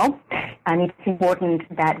 and it's important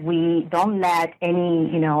that we don't let any,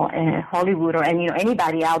 Hollywood or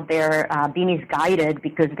anybody out there be misguided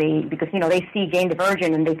because they see Jane the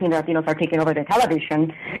Virgin and they think Latinos are taking over the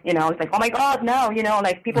television. It's like, oh my God, no,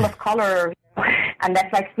 people of color, and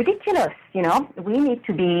that's ridiculous. We need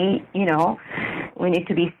to be,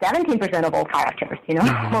 17% of all characters,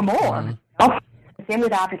 Mm-hmm. or more. Same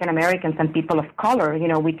with African Americans and people of color.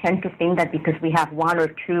 We tend to think that because we have one or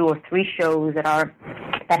two or three shows that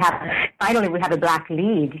have finally we have a black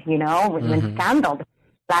lead. When Scandal, the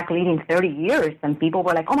black lead in 30 years, and people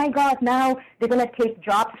were like, "Oh my God, now they're going to take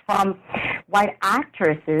jobs from white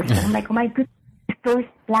actresses." And I'm like, "Oh my goodness, first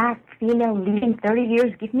black female lead in 30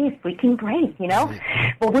 years? Give me a freaking break,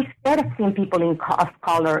 But we're scared of seeing people of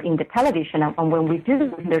color in the television, and when we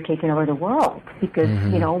do, they're taking over the world because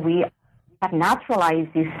we have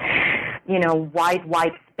naturalized this,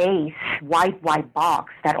 white space, white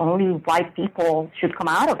box that only white people should come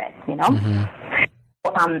out of it, Mm-hmm.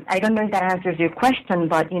 I don't know if that answers your question,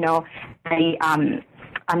 but I'm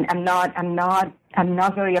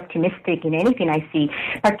not very optimistic in anything I see,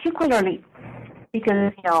 particularly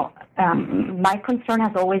because my concern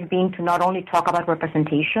has always been to not only talk about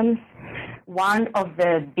representation. One of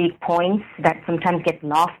the big points that sometimes gets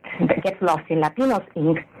lost in Latinos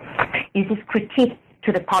Inc. is this critique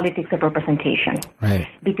to the politics of representation. Right.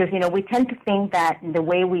 Because, we tend to think that the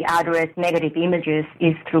way we address negative images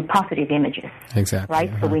is through positive images. Exactly.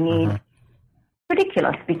 Right? So we need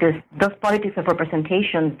ridiculous because those politics of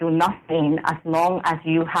representation do nothing as long as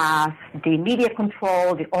you have the media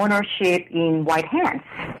control, the ownership in white hands.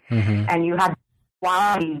 Mm-hmm. And you have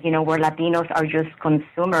where Latinos are just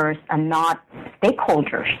consumers and not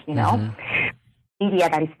stakeholders, Mm-hmm. media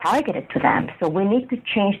that is targeted to them. So we need to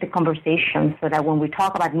change the conversation so that when we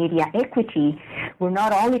talk about media equity, we're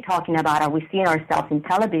not only talking about are we seeing ourselves in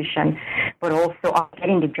television, but also are we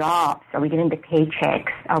getting the jobs, are we getting the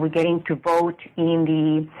paychecks, are we getting to vote in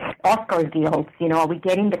the Oscar guilds, are we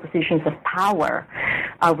getting the positions of power,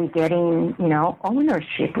 are we getting,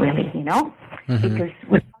 ownership really, because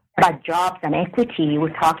we're talking about jobs and equity,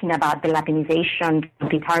 we're talking about the Latinization of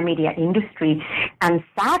the entire media industry, and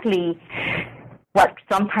sadly, what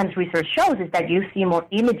sometimes research shows is that you see more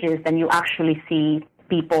images than you actually see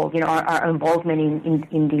people, our involvement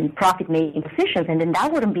in the profit-making positions, and then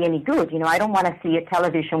that wouldn't be any good. I don't want to see a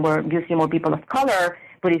television where you see more people of color,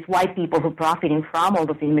 but it's white people who are profiting from all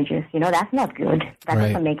those images. That's not good. That Right.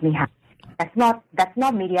 doesn't make me happy. That's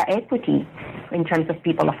not media equity in terms of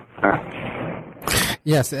people of color.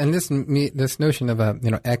 Yes, and this notion of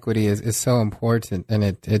equity is so important, and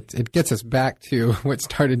it gets us back to what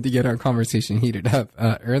started to get our conversation heated up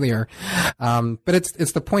earlier. But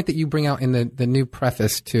it's the point that you bring out in the new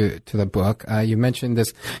preface to the book. You mentioned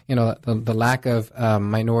this, the lack of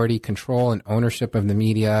minority control and ownership of the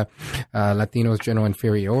media, Latinos' general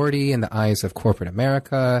inferiority in the eyes of corporate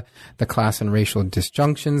America, the class and racial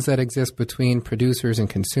disjunctions that exist between producers and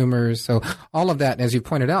consumers. So all of that, as you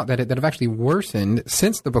pointed out, that have actually worsened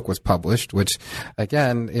since the book was published, which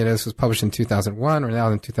again, this was published in 2001. We're now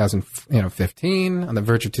in 2015, on the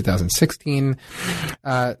verge of 2016.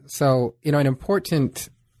 So, an important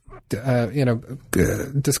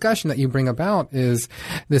discussion that you bring about is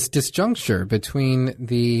this disjuncture between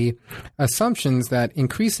the assumptions that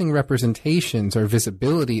increasing representations or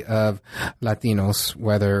visibility of Latinos,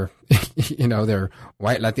 whether they're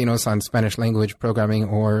white Latinos on Spanish language programming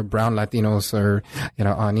or brown Latinos or,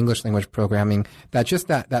 on English language programming,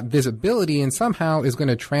 that visibility and somehow is going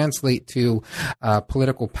to translate to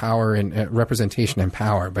political power and representation and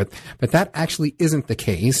power. But that actually isn't the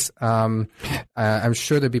case. I'm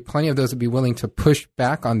sure there'd be plenty of those that would be willing to push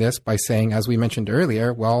back on this by saying, as we mentioned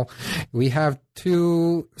earlier, well, we have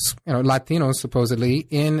two, Latinos supposedly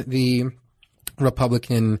in the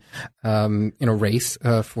Republican, race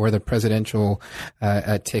for the presidential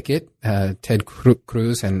ticket, Ted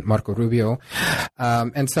Cruz and Marco Rubio,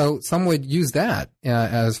 and so some would use that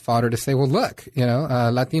as fodder to say, well, look,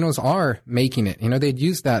 Latinos are making it. They'd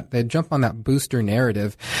use that, they'd jump on that booster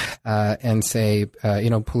narrative and say,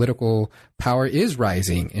 political power is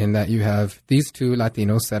rising, in that you have these two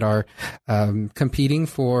Latinos that are competing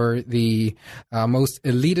for the most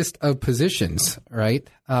elitist of positions, right?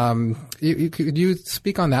 Could you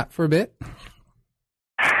speak on that for a bit?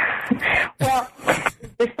 Well,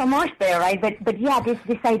 there's so much there, right? But yeah, this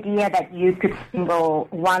idea that you could single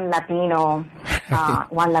one Latino,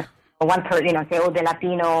 one person, say, oh, the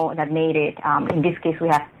Latino that made it. In this case, we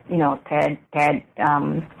have, Ted,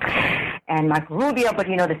 and Marco Rubio, but,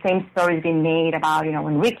 the same story has been made about,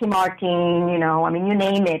 when Ricky Martin, you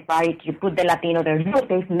name it, right? You put the Latino there, look,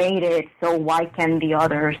 they've made it, so why can the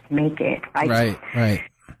others make it, right? Right.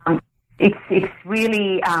 It's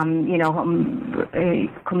really,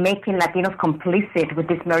 making Latinos complicit with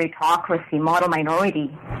this meritocracy, model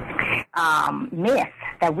minority myth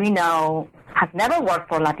that we know has never worked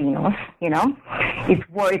for Latinos. It's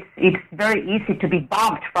very easy to be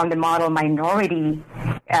bumped from the model minority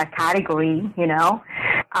category.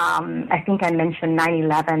 I think I mentioned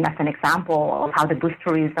 9/11 as an example of how the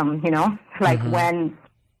boosterism, when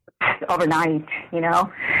overnight,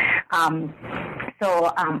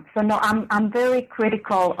 So no, I'm very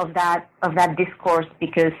critical of that discourse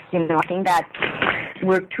because, I think that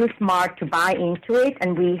we're too smart to buy into it,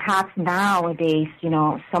 and we have nowadays,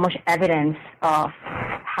 so much evidence of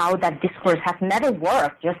how that discourse has never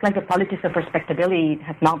worked, just like the politics of respectability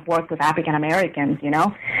has not worked with African Americans,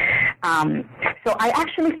 So I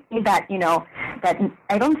actually think that, that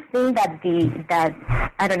I don't think that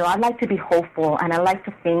I don't know, I like to be hopeful, and I like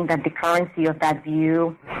to think that the currency of that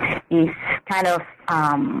view is kind of,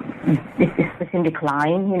 it's in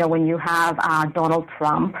decline, when you have Donald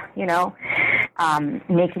Trump,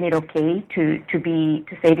 making it okay to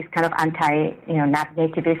say this kind of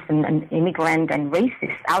nativist and immigrant and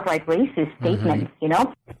racist, outright racist statements,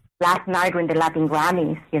 Last night during the Latin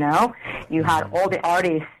Grammys, you had all the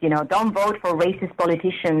artists, don't vote for racist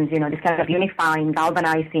politicians, this kind of unifying,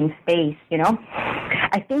 galvanizing space,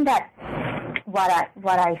 I think that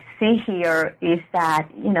what I see here is that,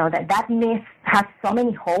 that myth has so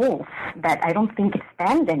many holes that I don't think it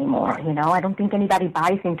stands anymore, I don't think anybody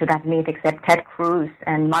buys into that myth except Ted Cruz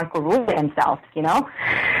and Marco Rubio themselves,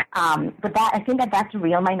 But I think that's a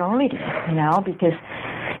real minority, because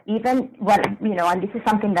even and this is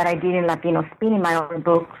something that I did in Latino Spin in my own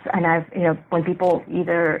books, and I've, when people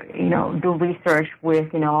either, do research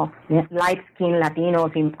with, light-skinned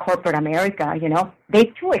Latinos in corporate America, they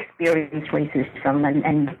too experience racism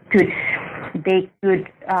and they could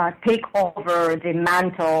take over the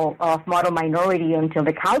mantle of model minority until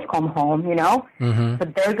the cows come home, Mm-hmm.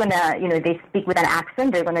 But they're gonna, they speak with an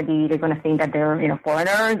accent. They're gonna think that they're,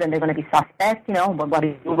 foreigners, and they're gonna be suspect. What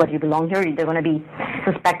do you belong here? They're gonna be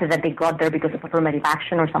suspected that they got there because of affirmative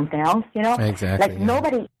action or something else. Exactly.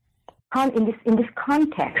 Nobody. In this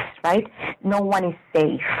context, right? No one is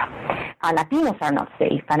safe. Latinos are not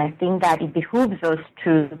safe, and I think that it behooves us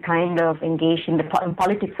to kind of engage in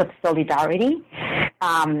politics of solidarity.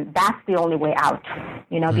 That's the only way out,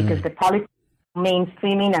 because the politics of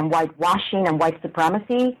mainstreaming and whitewashing and white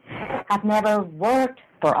supremacy have never worked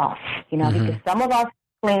for us, because some of us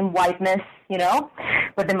claim whiteness,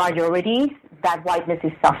 but the majority, that whiteness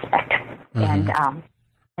is suspect,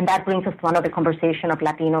 and that brings us to another conversation of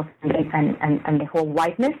Latinos and the whole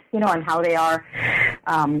whiteness, and how they are,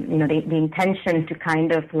 the intention to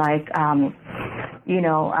kind of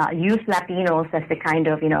use Latinos as the kind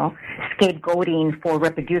of, scapegoating for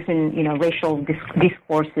reproducing, racial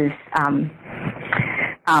discourses.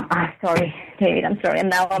 Sorry, David, I'm sorry. And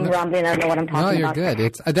now I'm rambling. I don't know what I'm talking about. No, you're good.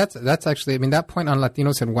 It's that's actually, that point on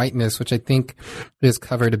Latinos and whiteness, which I think is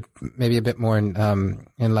covered maybe a bit more in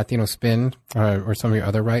Latino Spin or some of your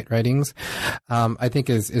other writings, I think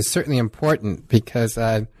is certainly important because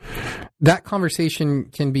that conversation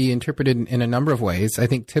can be interpreted in a number of ways. I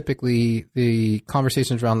think typically the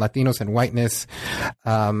conversations around Latinos and whiteness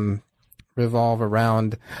revolve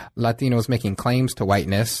around Latinos making claims to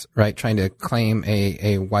whiteness, right? Trying to claim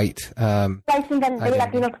a white. I think that the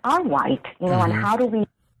Latinos are white, and how do we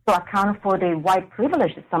account for the white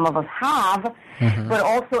privilege that some of us have, but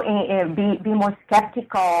also be more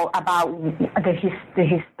skeptical about the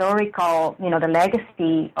historical, the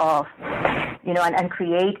legacy of, and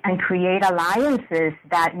create alliances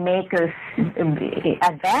that make us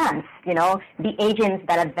advance, be agents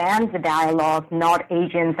that advance the dialogue, not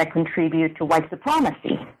agents that contribute to white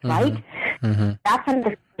supremacy, right? That's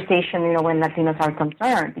a conversation, when Latinos are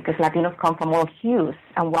concerned, because Latinos come from all hues,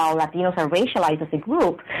 and while Latinos are racialized as a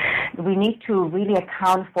group, we need to really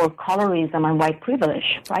account for colorism and white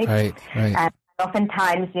privilege, right? Right. And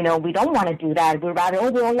oftentimes, we don't want to do that. We're rather,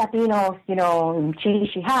 we're all Latinos,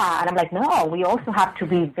 chi-ha. And I'm like, no, we also have to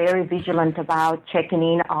be very vigilant about checking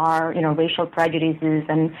in our, racial prejudices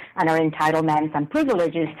and our entitlements and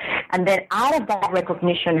privileges. And then out of that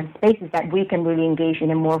recognition and spaces that we can really engage in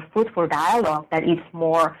a more fruitful dialogue that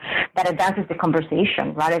advances the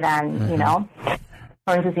conversation rather than,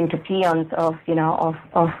 turns us into peons of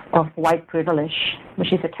white privilege,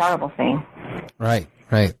 which is a terrible thing. Right.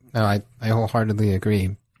 No, I wholeheartedly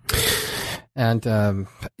agree. And,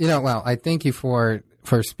 I thank you for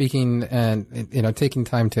speaking and, taking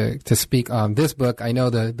time to speak on this book. I know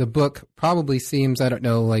the book probably seems, I don't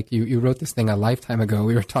know, like you wrote this thing a lifetime ago.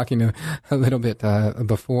 We were talking a little bit,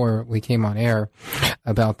 before we came on air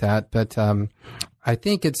about that, but, I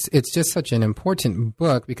think it's just such an important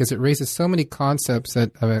book because it raises so many concepts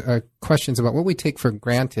that questions about what we take for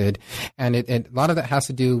granted, and a lot of that has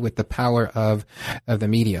to do with the power of the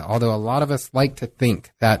media. Although a lot of us like to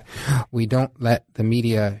think that we don't let the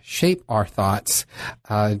media shape our thoughts,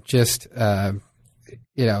 when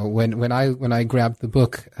I grabbed the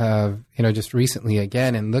book, just recently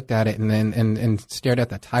again and looked at it and stared at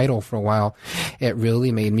the title for a while, it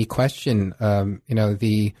really made me question, our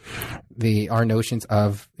notions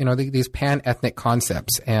of, these pan-ethnic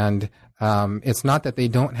concepts. And, it's not that they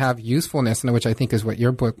don't have usefulness, which I think is what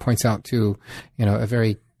your book points out to, a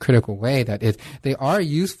very critical way, that they are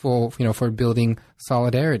useful, for building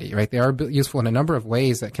solidarity, right? They are useful in a number of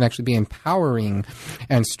ways that can actually be empowering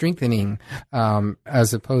and strengthening,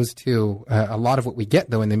 as opposed to a lot of what we get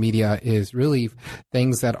though in the media is really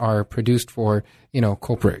things that are produced for,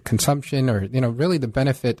 corporate consumption or, really the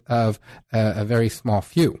benefit of a very small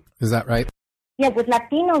few. Is that right? Yeah, with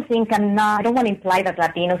Latinos Inc., I don't want to imply that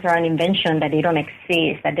Latinos are an invention, that they don't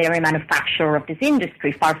exist, that they're a manufacturer of this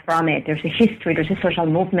industry. Far from it. There's a history, there's a social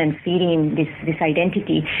movement feeding this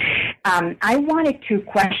identity. I wanted to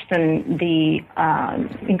question the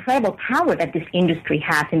incredible power that this industry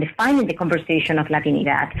has in defining the conversation of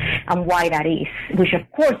Latinidad and why that is, which of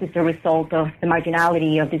course is the result of the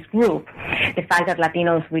marginality of this group. The fact that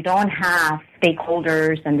Latinos, we don't have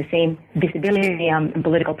stakeholders and the same visibility and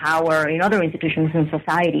political power in other institutions in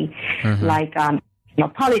society, like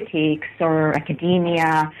politics or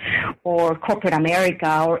academia or corporate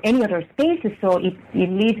America or any other spaces. So it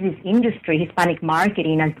leaves this industry, Hispanic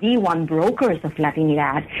marketing, as the one brokers of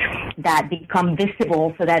Latinidad that become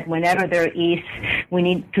visible, so that whenever we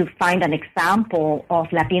need to find an example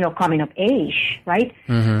of Latino coming of age, right?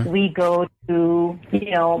 Mm-hmm. We go to,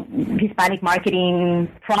 Hispanic marketing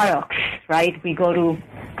products, right? We go to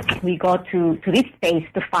this space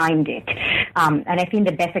to find it. And I think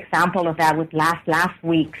the best example of that was last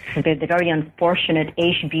week's, the very unfortunate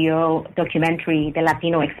HBO documentary, The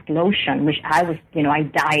Latino Explosion, which I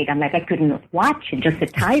died. I'm like, I couldn't watch it, just the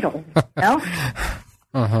title,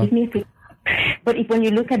 Uh-huh. But when you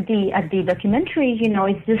look at the documentary,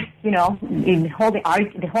 it's just, the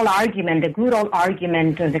whole argument, the good old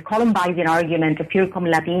argument, the Columbine argument of Here Come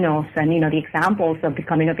Latinos, and, the examples of the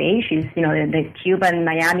coming of age is, the Cuban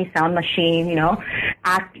Miami sound machine,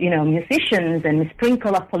 musicians and a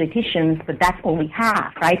sprinkle of politicians, but that's all we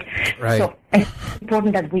have, right? Right. So it's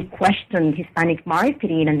important that we question Hispanic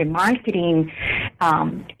marketing and the marketing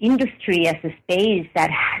industry as a space that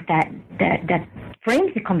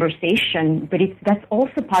frames the conversation, but that's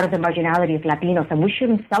also part of the marginality of Latinos, and we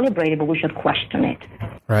shouldn't celebrate it, but we should question it.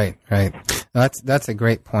 Right. That's a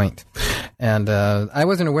great point. And I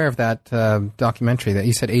wasn't aware of that documentary that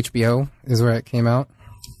you said HBO is where it came out.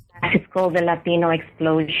 It's called The Latino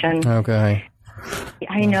Explosion. Okay.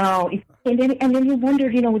 I know. And then you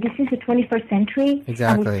wonder, this is the 21st century.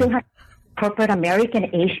 Exactly. And we still have corporate America and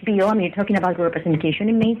HBO. I mean, you're talking about representation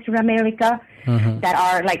in mainstream America that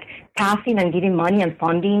are like passing and giving money and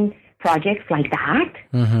funding projects like that.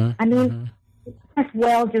 Mm-hmm. I mean, as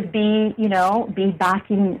well just be back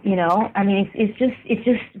in, I mean, it's just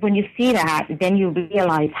when you see that, then you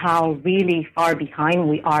realize how really far behind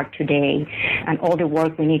we are today and all the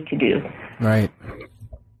work we need to do. Right.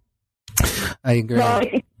 I agree. So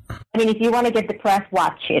if you want to get depressed,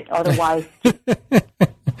 watch it. Otherwise.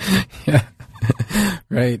 Yeah.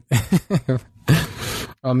 Right.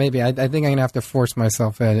 Well, maybe. I think I'm going to have to force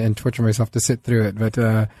myself and torture myself to sit through it. But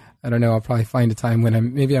I don't know. I'll probably find a time when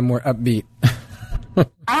I'm more upbeat.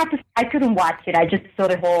 I couldn't watch it. I just saw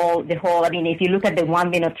the whole. I mean, if you look at the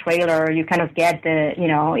 1-minute trailer, you kind of get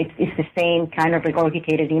it's the same kind of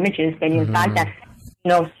regurgitated images. And in fact,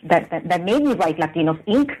 that made me write Latinos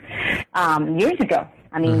Inc. Years ago.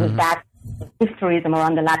 I mean, with that historism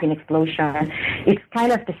around the Latin explosion, it's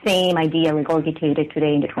kind of the same idea regurgitated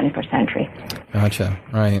today in the 21st century. Gotcha.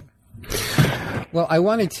 Right. Well, I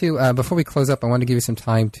wanted to, before we close up, I wanted to give you some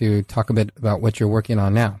time to talk a bit about what you're working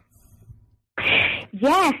on now.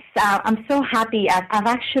 Yes, I'm so happy. I've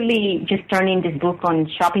actually just turned in this book on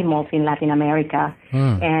shopping malls in Latin America,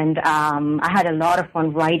 and I had a lot of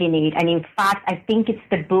fun writing it. And in fact, I think it's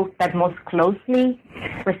the book that most closely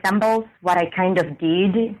resembles what I kind of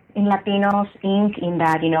did in Latinos Inc. In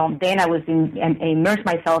that, then I was immersed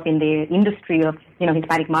myself in the industry of,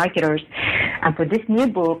 Hispanic marketers. And for this new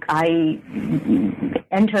book, I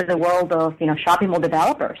entered the world of, shopping mall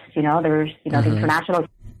developers. There's, the international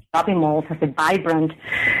shopping malls has a vibrant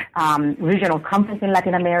regional campus in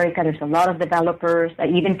Latin America. There's a lot of developers. I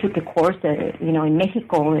even took a course, in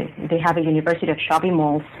Mexico. They have a University of Shopping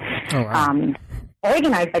Malls. Oh, wow.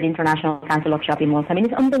 Organized by the International Council of Shopping Malls. I mean,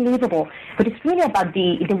 it's unbelievable. But it's really about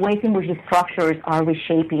the ways in which the structures are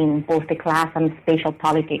reshaping both the class and spatial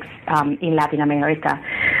politics in Latin America.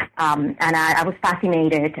 And I was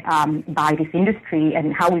fascinated by this industry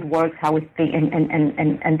and how it works, how it and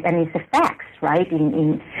its effects, right?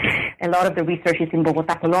 In a lot of the research is in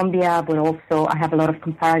Bogota, Colombia, but also I have a lot of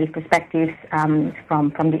comparative perspectives from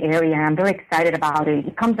the area. I'm very excited about it.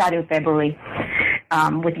 It comes out in February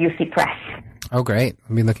with UC Press. Oh, great.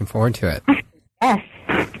 I'll be looking forward to it. Yes.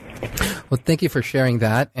 Well, thank you for sharing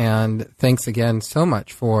that, and thanks again so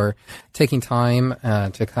much for taking time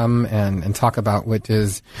to come and talk about what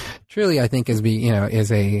is truly, I think,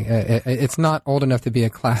 it's not old enough to be a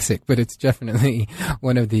classic, but it's definitely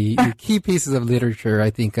one of the key pieces of literature,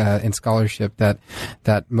 I think, in scholarship that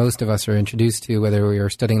most of us are introduced to, whether we are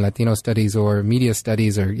studying Latino studies or media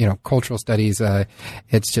studies or, cultural studies.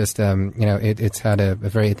 It's just, it's had a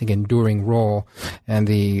very, I think, enduring role, and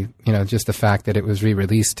just the fact that it was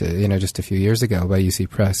re-released, just a few years ago by UC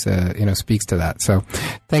Press, speaks to that. So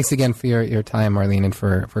thanks again for your time, Arlene, and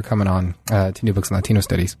for coming on to New Books in Latino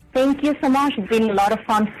Studies. Thank you so much. It's been a lot of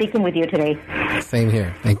fun speaking with you today. Same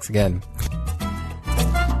here. Thanks again.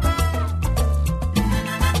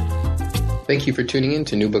 Thank you for tuning in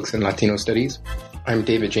to New Books in Latino Studies. I'm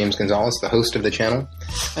David James Gonzalez, the host of the channel,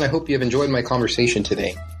 and I hope you have enjoyed my conversation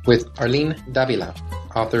today with Arlene Davila,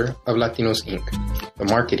 author of Latinos Inc., The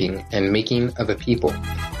Marketing and Making of a People,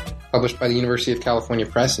 published by the University of California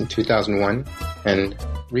Press in 2001 and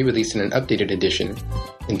re-released in an updated edition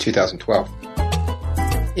in 2012.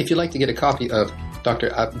 If you'd like to get a copy of Dr.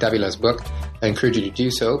 Davila's book, I encourage you to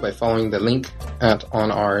do so by following the link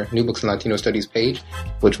on our New Books in Latino Studies page,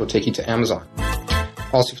 which will take you to Amazon.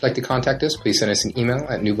 Also, if you'd like to contact us, please send us an email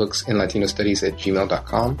at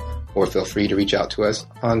newbooksinlatinostudies@gmail.com, or feel free to reach out to us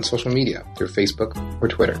on social media through Facebook or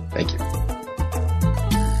Twitter. Thank you.